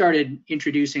 we've started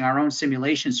introducing our own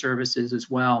simulation services as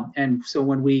well. And so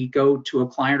when we go to a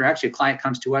client, or actually a client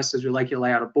comes to us, says we'd like you to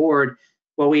lay out a board,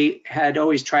 well, we had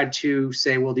always tried to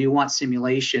say, well, do you want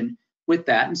simulation with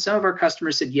that? And some of our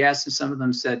customers said yes, and some of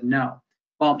them said no.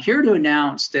 Well, I'm here to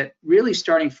announce that really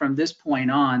starting from this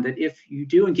point on, that if you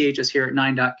do engage us here at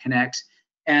 9.Connects,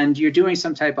 and you're doing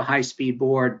some type of high-speed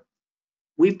board,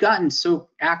 we've gotten so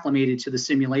acclimated to the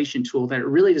simulation tool that it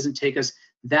really doesn't take us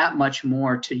that much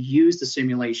more to use the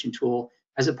simulation tool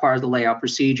as a part of the layout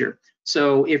procedure.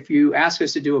 So if you ask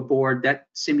us to do a board, that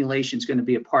simulation is going to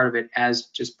be a part of it as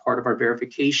just part of our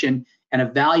verification and a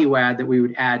value add that we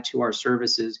would add to our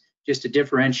services just to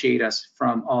differentiate us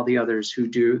from all the others who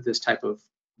do this type of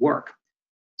work.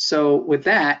 So with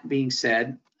that being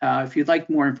said, if you'd like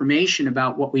more information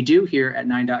about what we do here at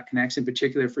 9.Connects, in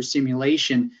particular for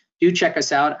simulation, do check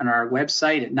us out on our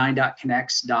website at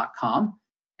 9.connects.com.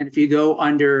 And if you go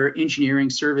under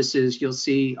engineering services, you'll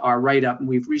see our write-up, and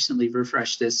we've recently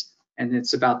refreshed this and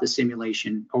it's about the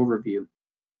simulation overview.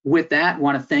 With that, I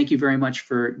want to thank you very much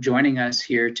for joining us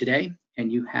here today,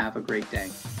 and you have a great day.